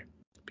nature,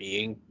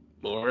 being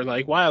more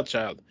like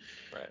Wildchild.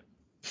 Right.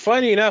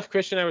 Funny enough,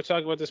 Christian and I were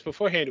talking about this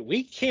beforehand.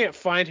 We can't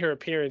find her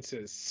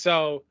appearances,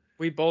 so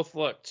we both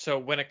looked. So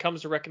when it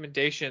comes to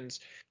recommendations,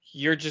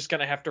 you're just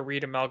gonna have to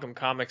read Amalgam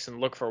Comics and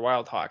look for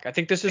WildHawk. I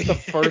think this is the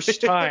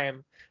first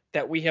time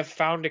that we have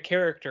found a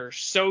character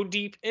so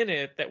deep in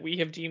it that we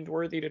have deemed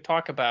worthy to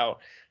talk about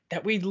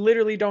that we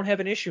literally don't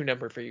have an issue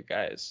number for you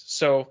guys.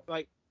 So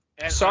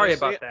And sorry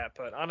honestly, about that,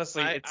 but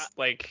honestly, I, it's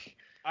like.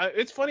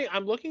 it's funny.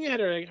 I'm looking at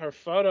her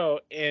photo,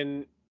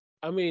 and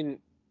I mean,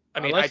 I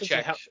unless it's a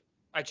checked.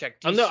 I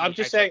checked no, I'm DC. I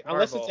just saying, checked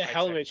unless it's Marvel. a I checked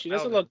helmet, she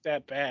doesn't Amalgam. look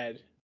that bad.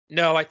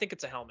 No, I think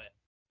it's a helmet.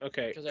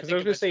 Okay, Because I because I think was it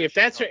gonna meant say to if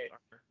show that's her,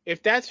 armor.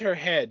 if that's her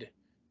head,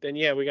 then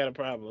yeah, we got a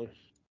problem.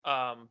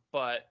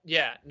 But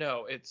yeah,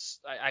 no, it's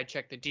I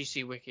checked the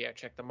DC wiki, I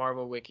checked the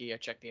Marvel wiki, I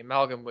checked the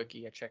Amalgam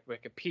wiki, I checked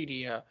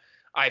Wikipedia,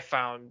 I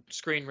found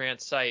Screen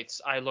Rant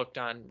sites, I looked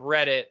on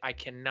Reddit, I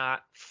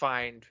cannot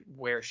find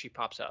where she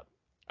pops up.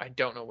 I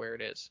don't know where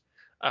it is.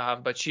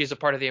 But she is a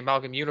part of the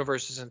Amalgam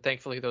universes, and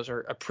thankfully those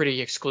are a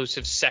pretty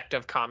exclusive sect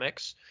of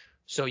comics.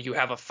 So you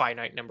have a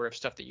finite number of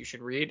stuff that you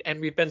should read.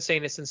 And we've been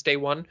saying it since day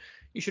one.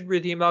 You should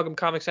read the Amalgam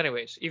comics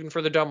anyways, even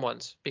for the dumb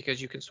ones,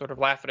 because you can sort of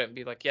laugh at it and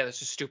be like, yeah,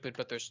 this is stupid,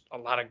 but there's a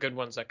lot of good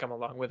ones that come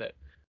along with it.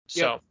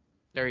 So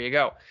There you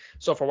go.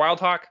 So for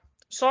WildHawk,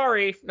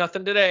 sorry,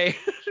 nothing today,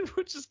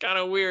 which is kind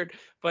of weird.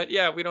 But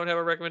yeah, we don't have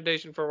a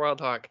recommendation for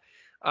WildHawk.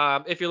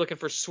 If you're looking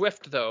for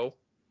Swift, though,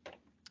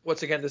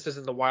 once again, this is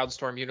in the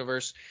Wildstorm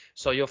universe,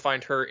 so you'll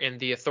find her in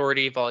The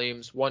Authority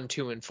volumes 1,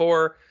 2, and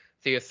 4,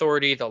 The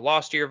Authority, The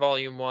Lost Year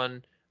volume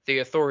 1, The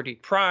Authority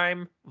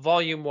Prime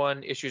volume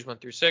 1, issues 1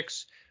 through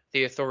 6,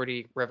 The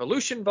Authority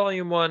Revolution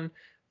volume 1,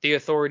 The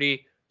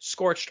Authority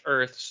Scorched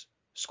Earth,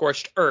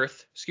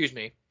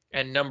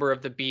 and Number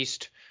of the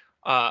Beast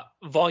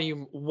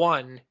volume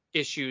 1,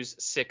 issues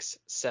 6,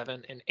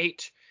 7, and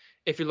 8.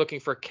 If you're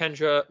looking for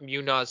Kendra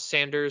Munoz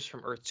Saunders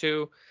from Earth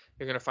 2,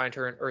 you're going to find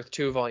her in Earth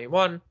 2 volume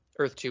 1,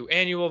 Earth 2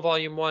 Annual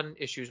Volume 1,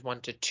 Issues 1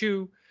 to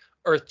 2,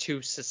 Earth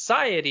 2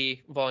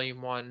 Society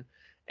Volume 1,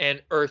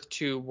 and Earth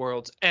 2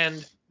 World's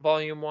End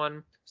Volume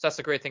 1. So that's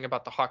the great thing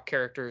about the Hawk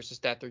characters, is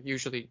that they're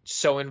usually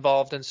so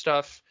involved in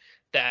stuff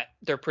that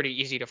they're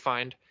pretty easy to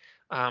find.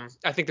 I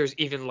think there's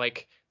even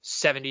like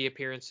 70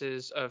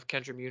 appearances of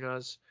Kendra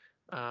Munoz.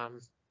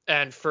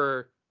 And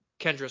for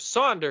Kendra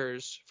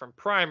Saunders from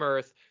Prime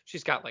Earth,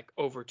 she's got like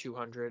over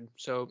 200.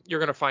 So you're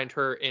going to find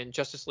her in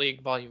Justice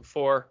League Volume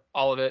 4,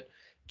 all of it.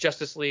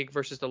 Justice League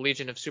versus the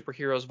Legion of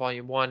Superheroes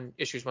Volume 1,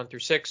 issues 1 through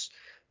 6.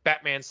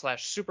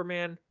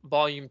 Batman/Superman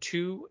Volume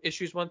 2,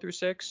 issues 1 through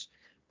 6.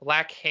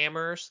 Black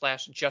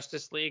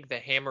Hammer/Justice League, The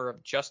Hammer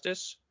of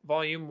Justice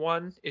Volume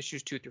 1,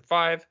 issues 2 through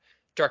 5.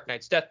 Dark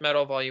Knight's Death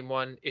Metal Volume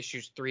 1,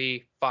 issues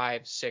 3,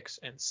 5, 6,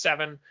 and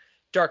 7.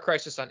 Dark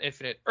Crisis on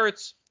Infinite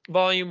Earths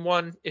Volume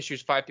 1,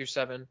 issues 5 through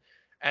 7.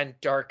 And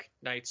Dark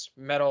Knight's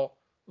Metal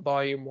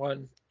Volume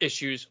 1,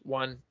 issues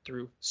 1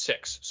 through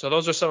 6. So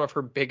those are some of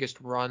her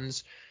biggest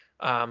runs.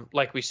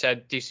 Like we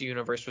said, DC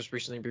Universe was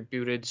recently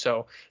rebooted,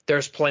 so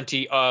there's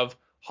plenty of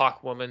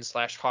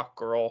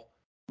Hawkwoman/Hawkgirl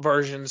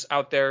versions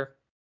out there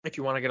if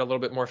you want to get a little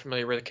bit more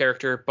familiar with the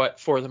character. But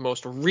for the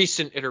most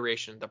recent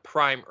iteration, the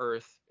Prime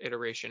Earth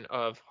iteration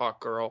of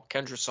Hawkgirl,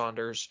 Kendra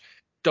Saunders,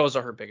 those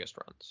are her biggest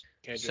runs.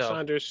 Kendra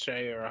Saunders,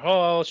 Shayera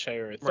Hall,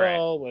 Shayera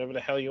Thal, whatever the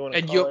hell you want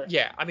to call her.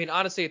 Yeah, I mean,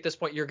 honestly, at this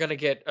point, you're going to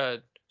get a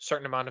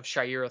certain amount of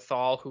Shayera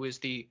Thal, who is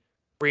the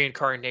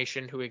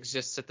reincarnation who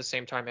exists at the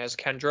same time as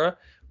Kendra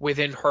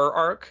within her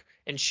arc,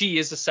 and she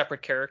is a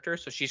separate character,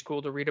 so she's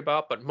cool to read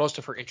about, but most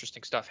of her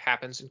interesting stuff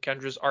happens in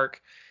Kendra's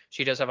arc.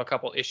 She does have a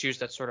couple issues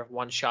that sort of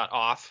one shot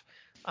off,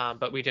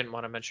 but we didn't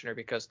want to mention her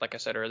because, like I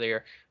said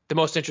earlier, the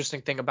most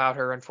interesting thing about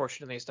her,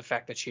 unfortunately, is the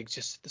fact that she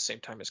exists at the same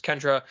time as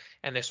Kendra,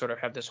 and they sort of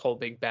have this whole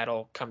big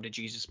battle come to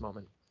Jesus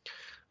moment.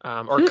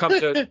 Or come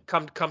to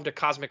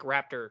Cosmic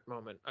Raptor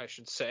moment, I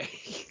should say,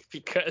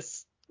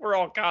 because we're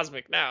all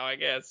cosmic now, I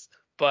guess.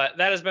 But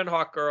that has been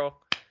Hawkgirl.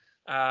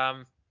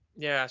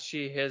 Yeah,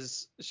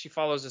 she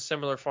follows a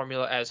similar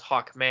formula as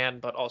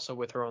Hawkman, but also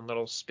with her own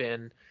little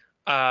spin.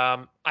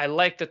 I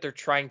like that they're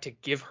trying to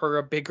give her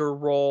a bigger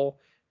role.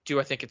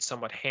 Do I think it's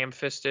somewhat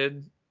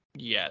ham-fisted?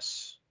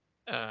 Yes.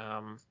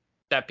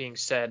 That being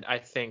said, I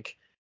think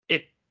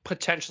it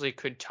potentially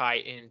could tie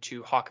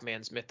into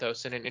Hawkman's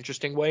mythos in an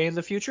interesting way in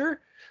the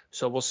future.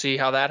 So we'll see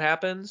how that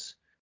happens.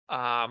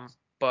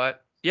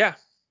 But yeah,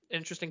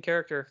 interesting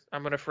character.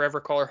 I'm going to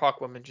forever call her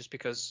Hawkwoman just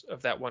because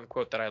of that one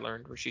quote that I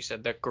learned where she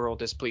said that girl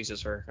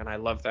displeases her. And I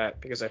love that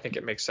because I think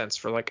it makes sense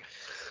for like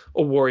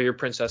a warrior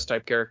princess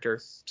type character.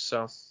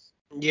 So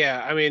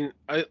yeah, I mean,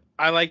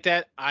 I like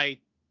that. I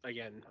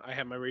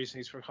have my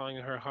reasons for calling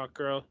her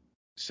Hawkgirl.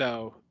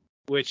 So,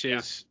 which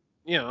is,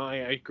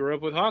 I grew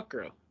up with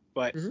Hawkgirl,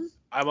 but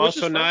I'm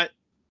also not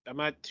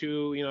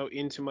too,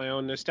 into my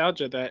own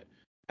nostalgia that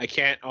I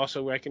can't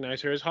also recognize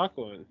her as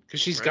Hawkwoman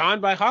because she's gone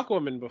by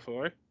Hawkwoman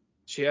before.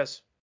 She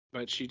has.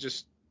 But she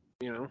just,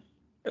 It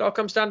all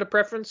comes down to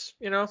preference,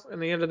 In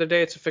the end of the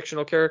day, it's a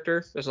fictional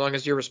character. As long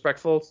as you're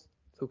respectful,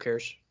 who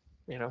cares?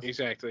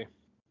 Exactly.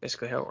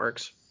 Basically how it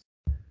works.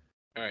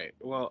 All right.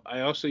 Well, I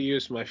also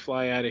used my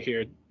fly out of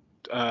here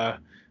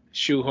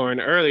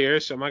shoehorn earlier,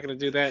 so I'm not going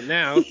to do that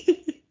now.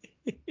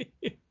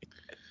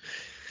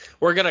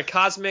 We're going to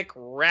cosmic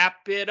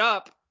wrap it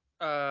up.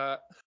 All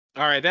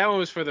right. That one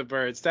was for the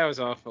birds. That was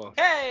awful.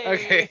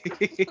 Hey!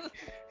 Okay.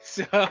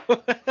 So,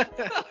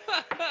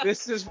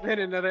 this has been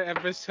another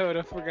episode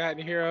of Forgotten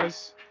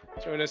Heroes.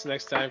 Join us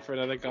next time for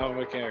another comic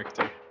book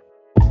character.